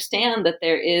to understand that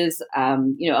there is, a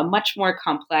much more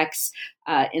complex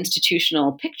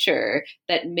institutional picture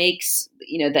that makes,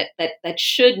 that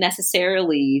should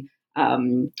necessarily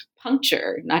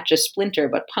puncture, not just splinter,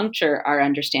 but puncture our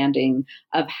understanding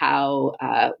of how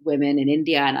women in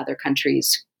India and other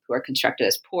countries who are constructed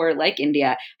as poor, like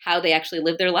India, how they actually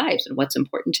live their lives and what's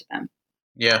important to them.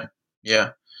 Yeah.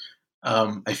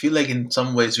 I feel like in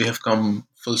some ways we have come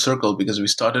full circle because we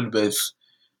started with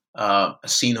a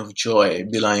scene of joy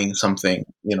belying something,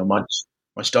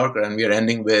 much darker, and we are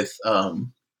ending with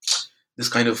this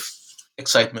kind of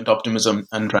excitement, optimism,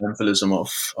 and triumphalism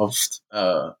of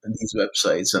these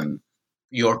websites and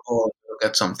your call to look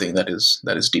at something that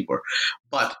is deeper.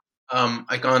 But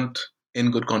I can't, in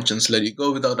good conscience, let you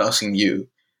go without asking you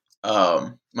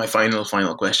my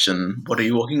final question. What are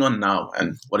you working on now,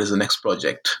 and what is the next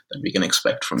project that we can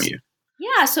expect from you?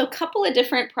 Yeah, so a couple of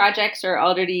different projects are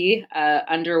already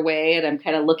underway, and I'm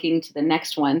kind of looking to the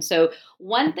next one. So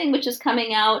one thing which is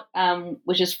coming out,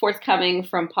 which is forthcoming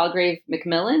from Palgrave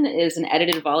Macmillan, is an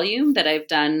edited volume that I've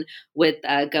done with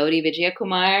Gauri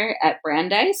Vijayakumar at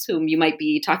Brandeis, whom you might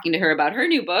be talking to her about her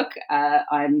new book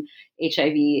on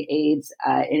HIV/AIDS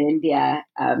in India.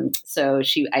 So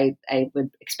I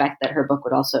would expect that her book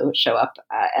would also show up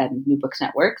at New Books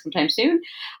Network sometime soon.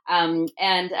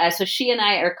 So she and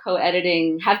I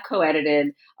have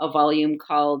co-edited a volume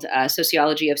called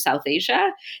Sociology of South Asia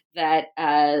that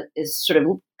is sort of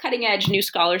cutting edge new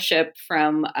scholarship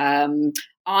from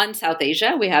on South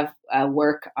Asia. We have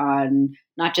work on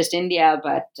not just India,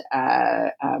 but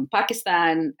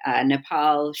Pakistan,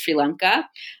 Nepal, Sri Lanka.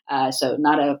 So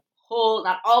not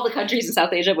all the countries in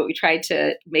South Asia, but we tried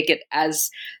to make it as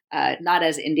not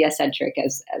as India-centric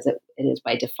as it is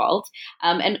by default.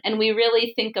 And we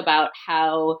really think about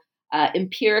how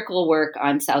empirical work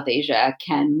on South Asia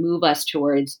can move us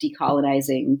towards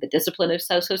decolonizing the discipline of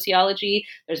sociology.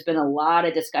 There's been a lot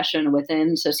of discussion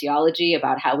within sociology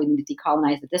about how we need to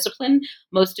decolonize the discipline.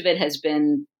 Most of it has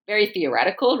been very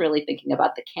theoretical, really thinking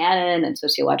about the canon and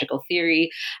sociological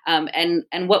theory.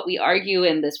 And what we argue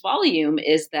in this volume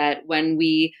is that when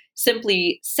we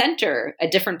simply center a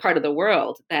different part of the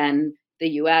world than the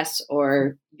US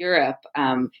or Europe,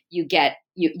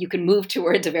 you can move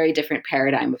towards a very different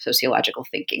paradigm of sociological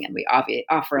thinking. And we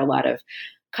offer a lot of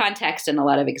context and a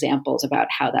lot of examples about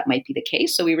how that might be the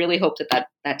case. So we really hope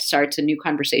that starts a new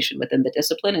conversation within the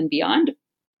discipline and beyond.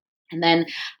 And then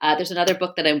there's another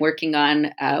book that I'm working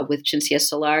on with Cinzia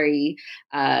Solari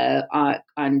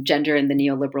on gender in the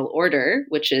neoliberal order,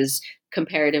 which is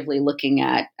comparatively looking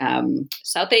at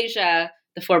South Asia,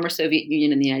 the former Soviet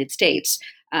Union, and the United States.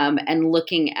 And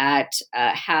looking at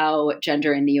how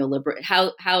gender and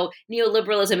how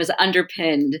neoliberalism is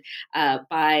underpinned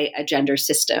by a gender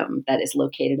system that is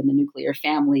located in the nuclear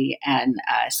family and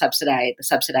the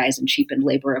subsidized and cheapened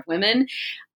labor of women,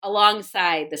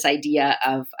 alongside this idea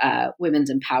of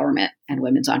women's empowerment and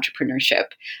women's entrepreneurship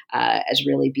as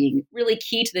really being really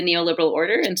key to the neoliberal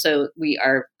order. And so we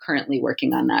are currently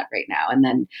working on that right now. And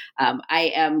then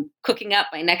I am cooking up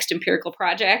my next empirical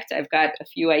project. I've got a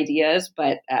few ideas,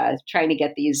 but trying to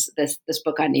get this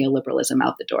book on neoliberalism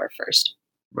out the door first.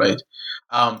 right?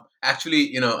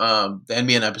 Actually, the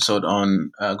NBN episode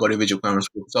on Gauri Vijay Kumar's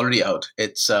book is already out.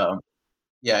 It's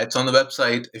it's on the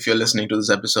website if you're listening to this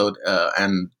episode,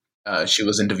 and she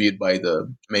was interviewed by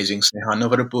the amazing Sneha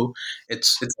Navarapu.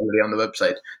 It's already on the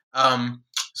website.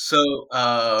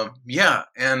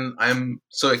 And I'm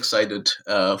so excited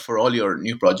for all your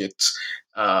new projects.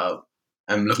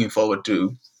 I'm looking forward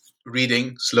to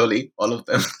reading slowly all of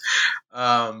them.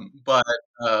 But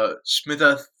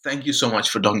Smita, thank you so much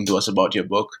for talking to us about your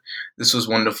book. This was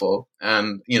wonderful,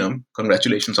 and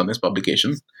congratulations on this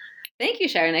publication. Thank you,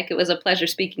 Sharonik. It was a pleasure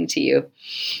speaking to you.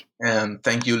 And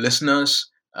thank you,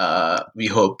 listeners. We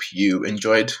hope you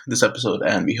enjoyed this episode,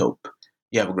 and we hope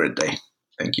you have a great day.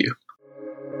 Thank you.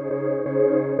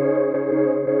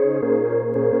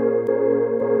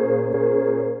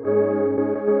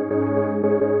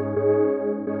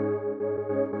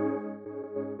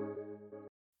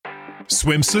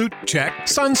 Swimsuit? Check.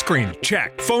 Sunscreen?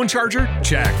 Check. Phone charger?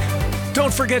 Check.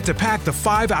 Don't forget to pack the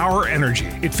 5-Hour Energy.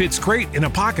 It fits great in a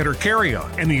pocket or carry-on,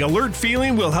 and the alert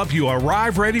feeling will help you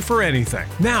arrive ready for anything.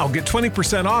 Now get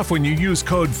 20% off when you use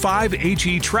code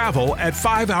 5HETRAVEL at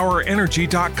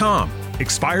 5hourenergy.com.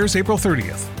 Expires April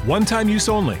 30th. One-time use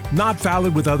only. Not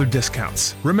valid with other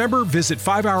discounts. Remember, visit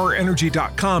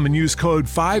 5hourenergy.com and use code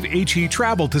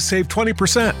 5HETRAVEL to save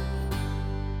 20%.